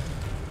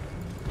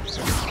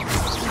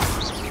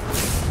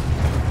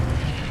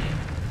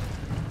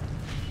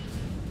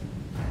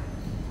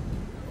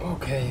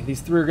 Okay,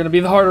 these three are gonna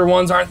be the harder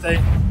ones, aren't they?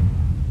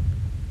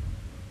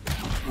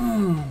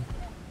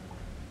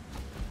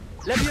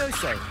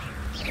 Levioso!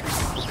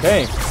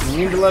 Okay, we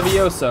need the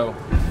Levioso.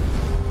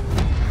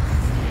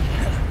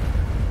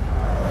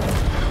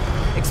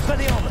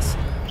 Expelliarmus!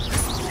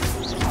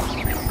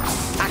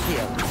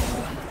 Accio!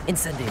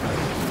 Incendio!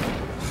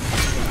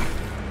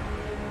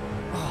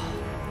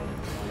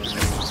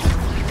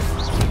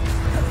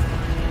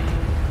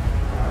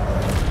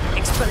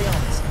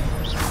 Expelliarmus!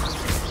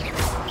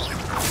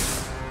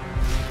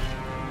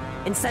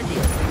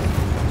 Incendio!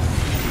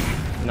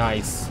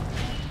 Nice.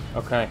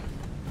 Okay.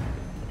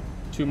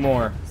 Two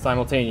more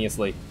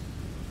simultaneously.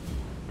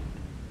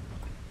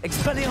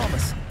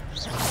 Expelliarmus!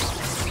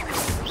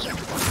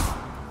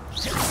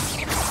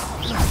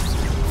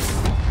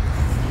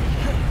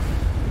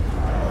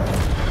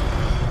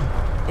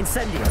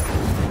 Incendio!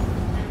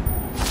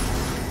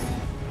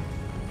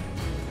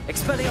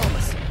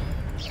 Expelliarmus!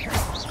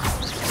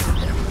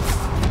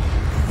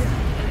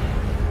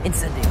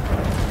 Incendio!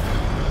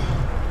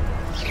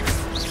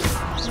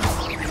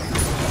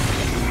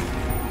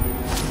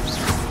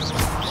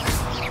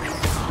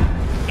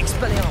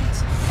 Expelliarmus!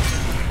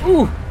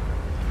 Ooh!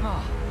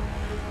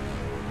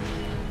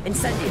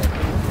 Incendio!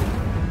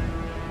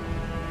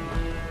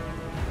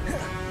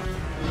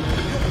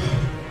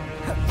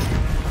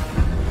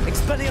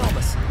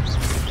 Expelliarmus!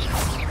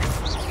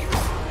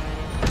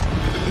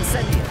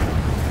 Incendio!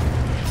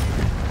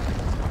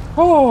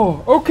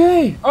 Oh,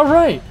 okay, all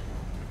right.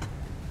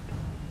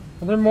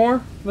 Are there more?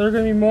 Are there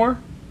gonna be more?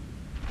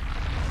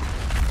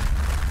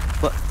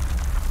 But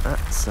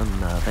that's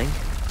unnerving.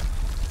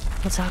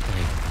 What's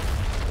happening?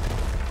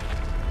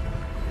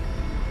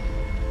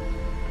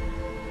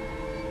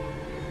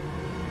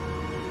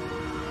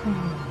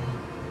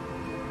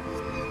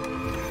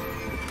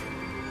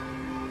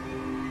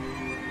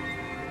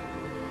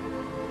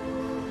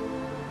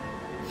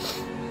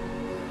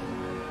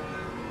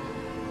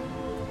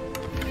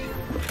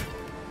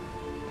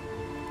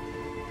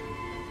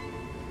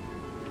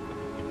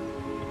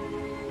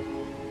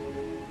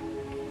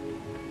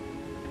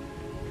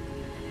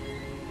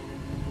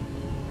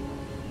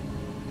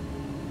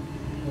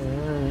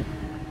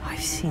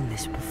 I've seen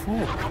this before.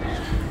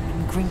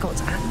 In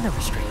Gringotts and the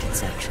restricted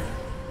section.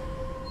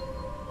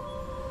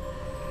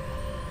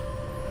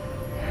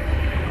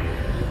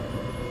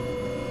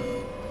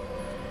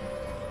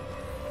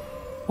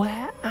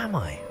 Where am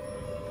I?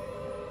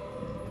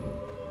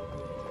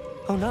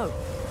 Oh no,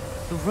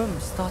 the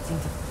room's starting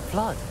to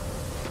flood.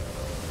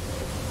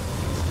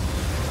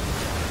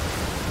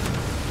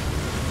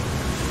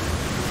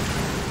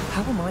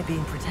 How am I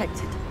being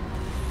protected?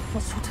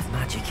 What sort of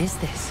magic is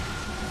this?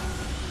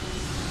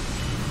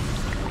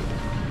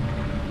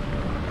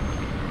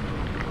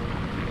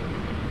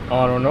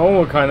 I don't know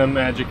what kind of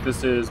magic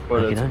this is,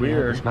 but it's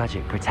weird. This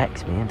magic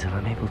protects me until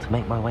I'm able to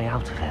make my way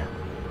out of here.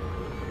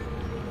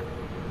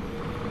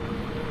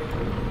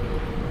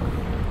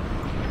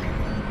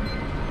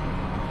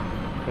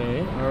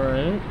 Okay,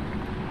 alright.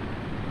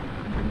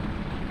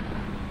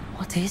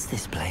 What is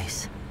this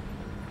place?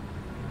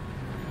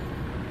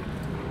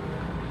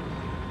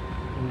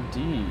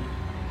 Indeed.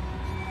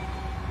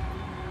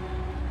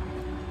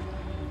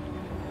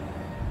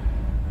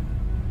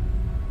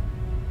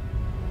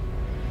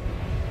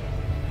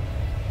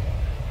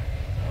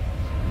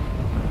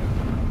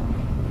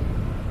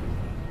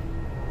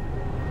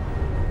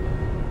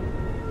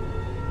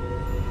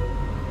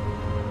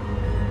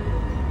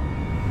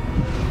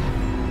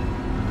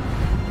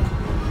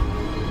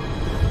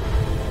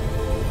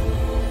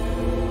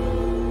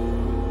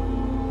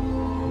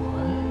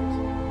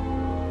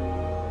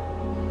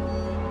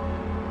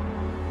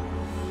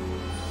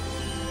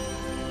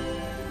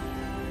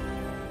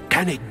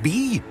 Can it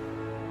be?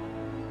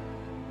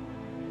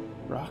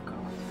 Rock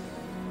off.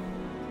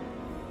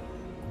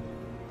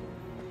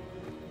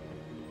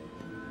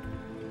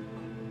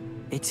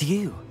 It's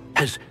you.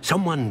 Has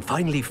someone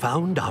finally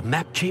found our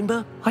map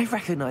chamber? I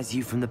recognize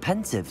you from the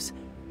Pensives.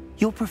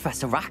 You're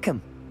Professor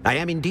Rackham. I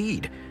am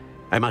indeed.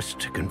 I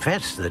must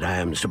confess that I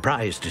am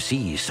surprised to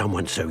see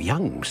someone so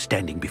young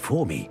standing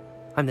before me.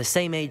 I'm the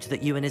same age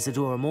that you and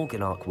Isadora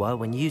Morganach were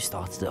when you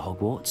started at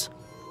Hogwarts.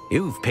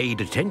 You've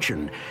paid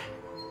attention,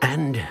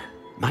 and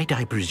might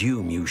I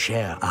presume you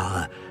share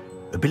our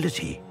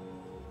ability?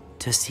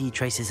 To see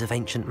traces of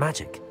ancient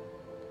magic?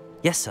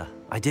 Yes, sir,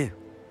 I do.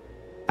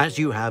 As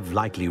you have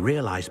likely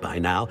realized by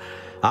now,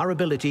 our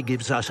ability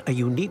gives us a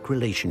unique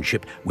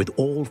relationship with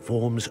all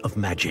forms of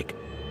magic.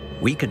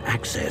 We can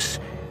access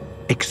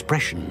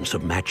expressions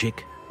of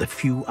magic that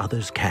few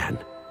others can.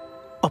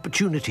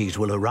 Opportunities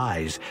will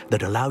arise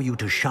that allow you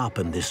to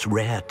sharpen this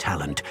rare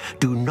talent.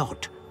 Do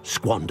not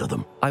squander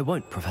them. I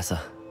won't, Professor.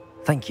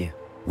 Thank you.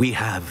 We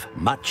have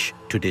much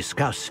to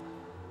discuss.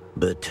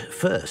 But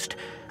first,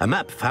 a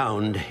map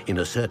found in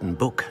a certain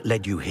book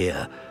led you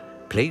here.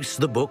 Place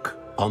the book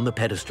on the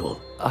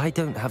pedestal. I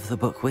don't have the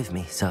book with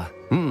me, sir.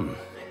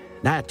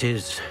 That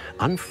is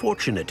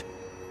unfortunate.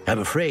 I'm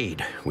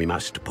afraid we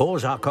must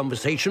pause our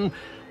conversation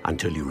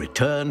until you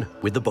return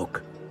with the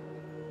book.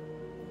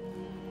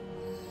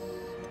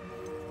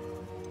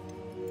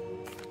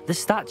 The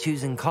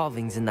statues and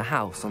carvings in the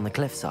house on the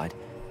cliffside,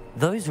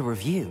 those are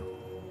of you.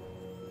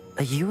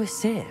 Are you a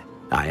seer?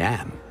 I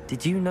am.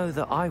 Did you know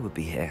that I would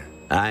be here?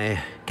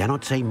 I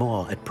cannot say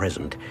more at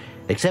present,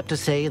 except to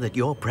say that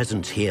your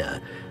presence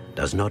here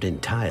does not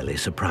entirely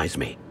surprise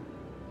me.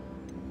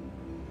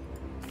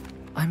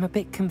 I'm a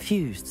bit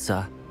confused,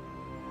 sir.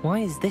 Why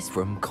is this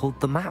room called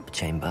the map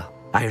chamber?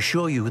 I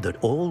assure you that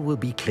all will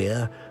be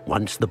clear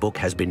once the book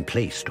has been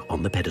placed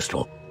on the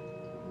pedestal.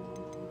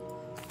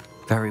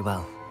 Very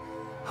well.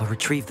 I'll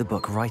retrieve the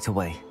book right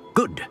away.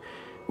 Good.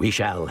 We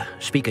shall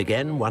speak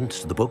again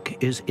once the book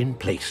is in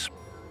place.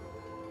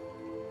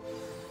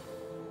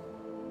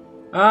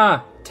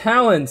 Ah,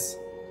 talents.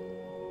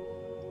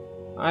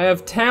 I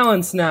have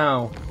talents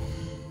now.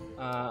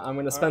 I'm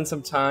going to spend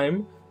some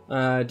time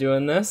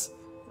doing this.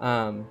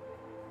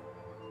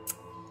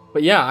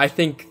 But yeah, I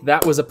think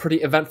that was a pretty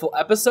eventful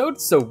episode,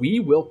 so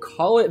we will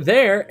call it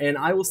there, and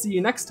I will see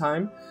you next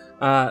time.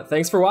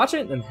 Thanks for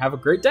watching, and have a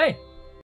great day.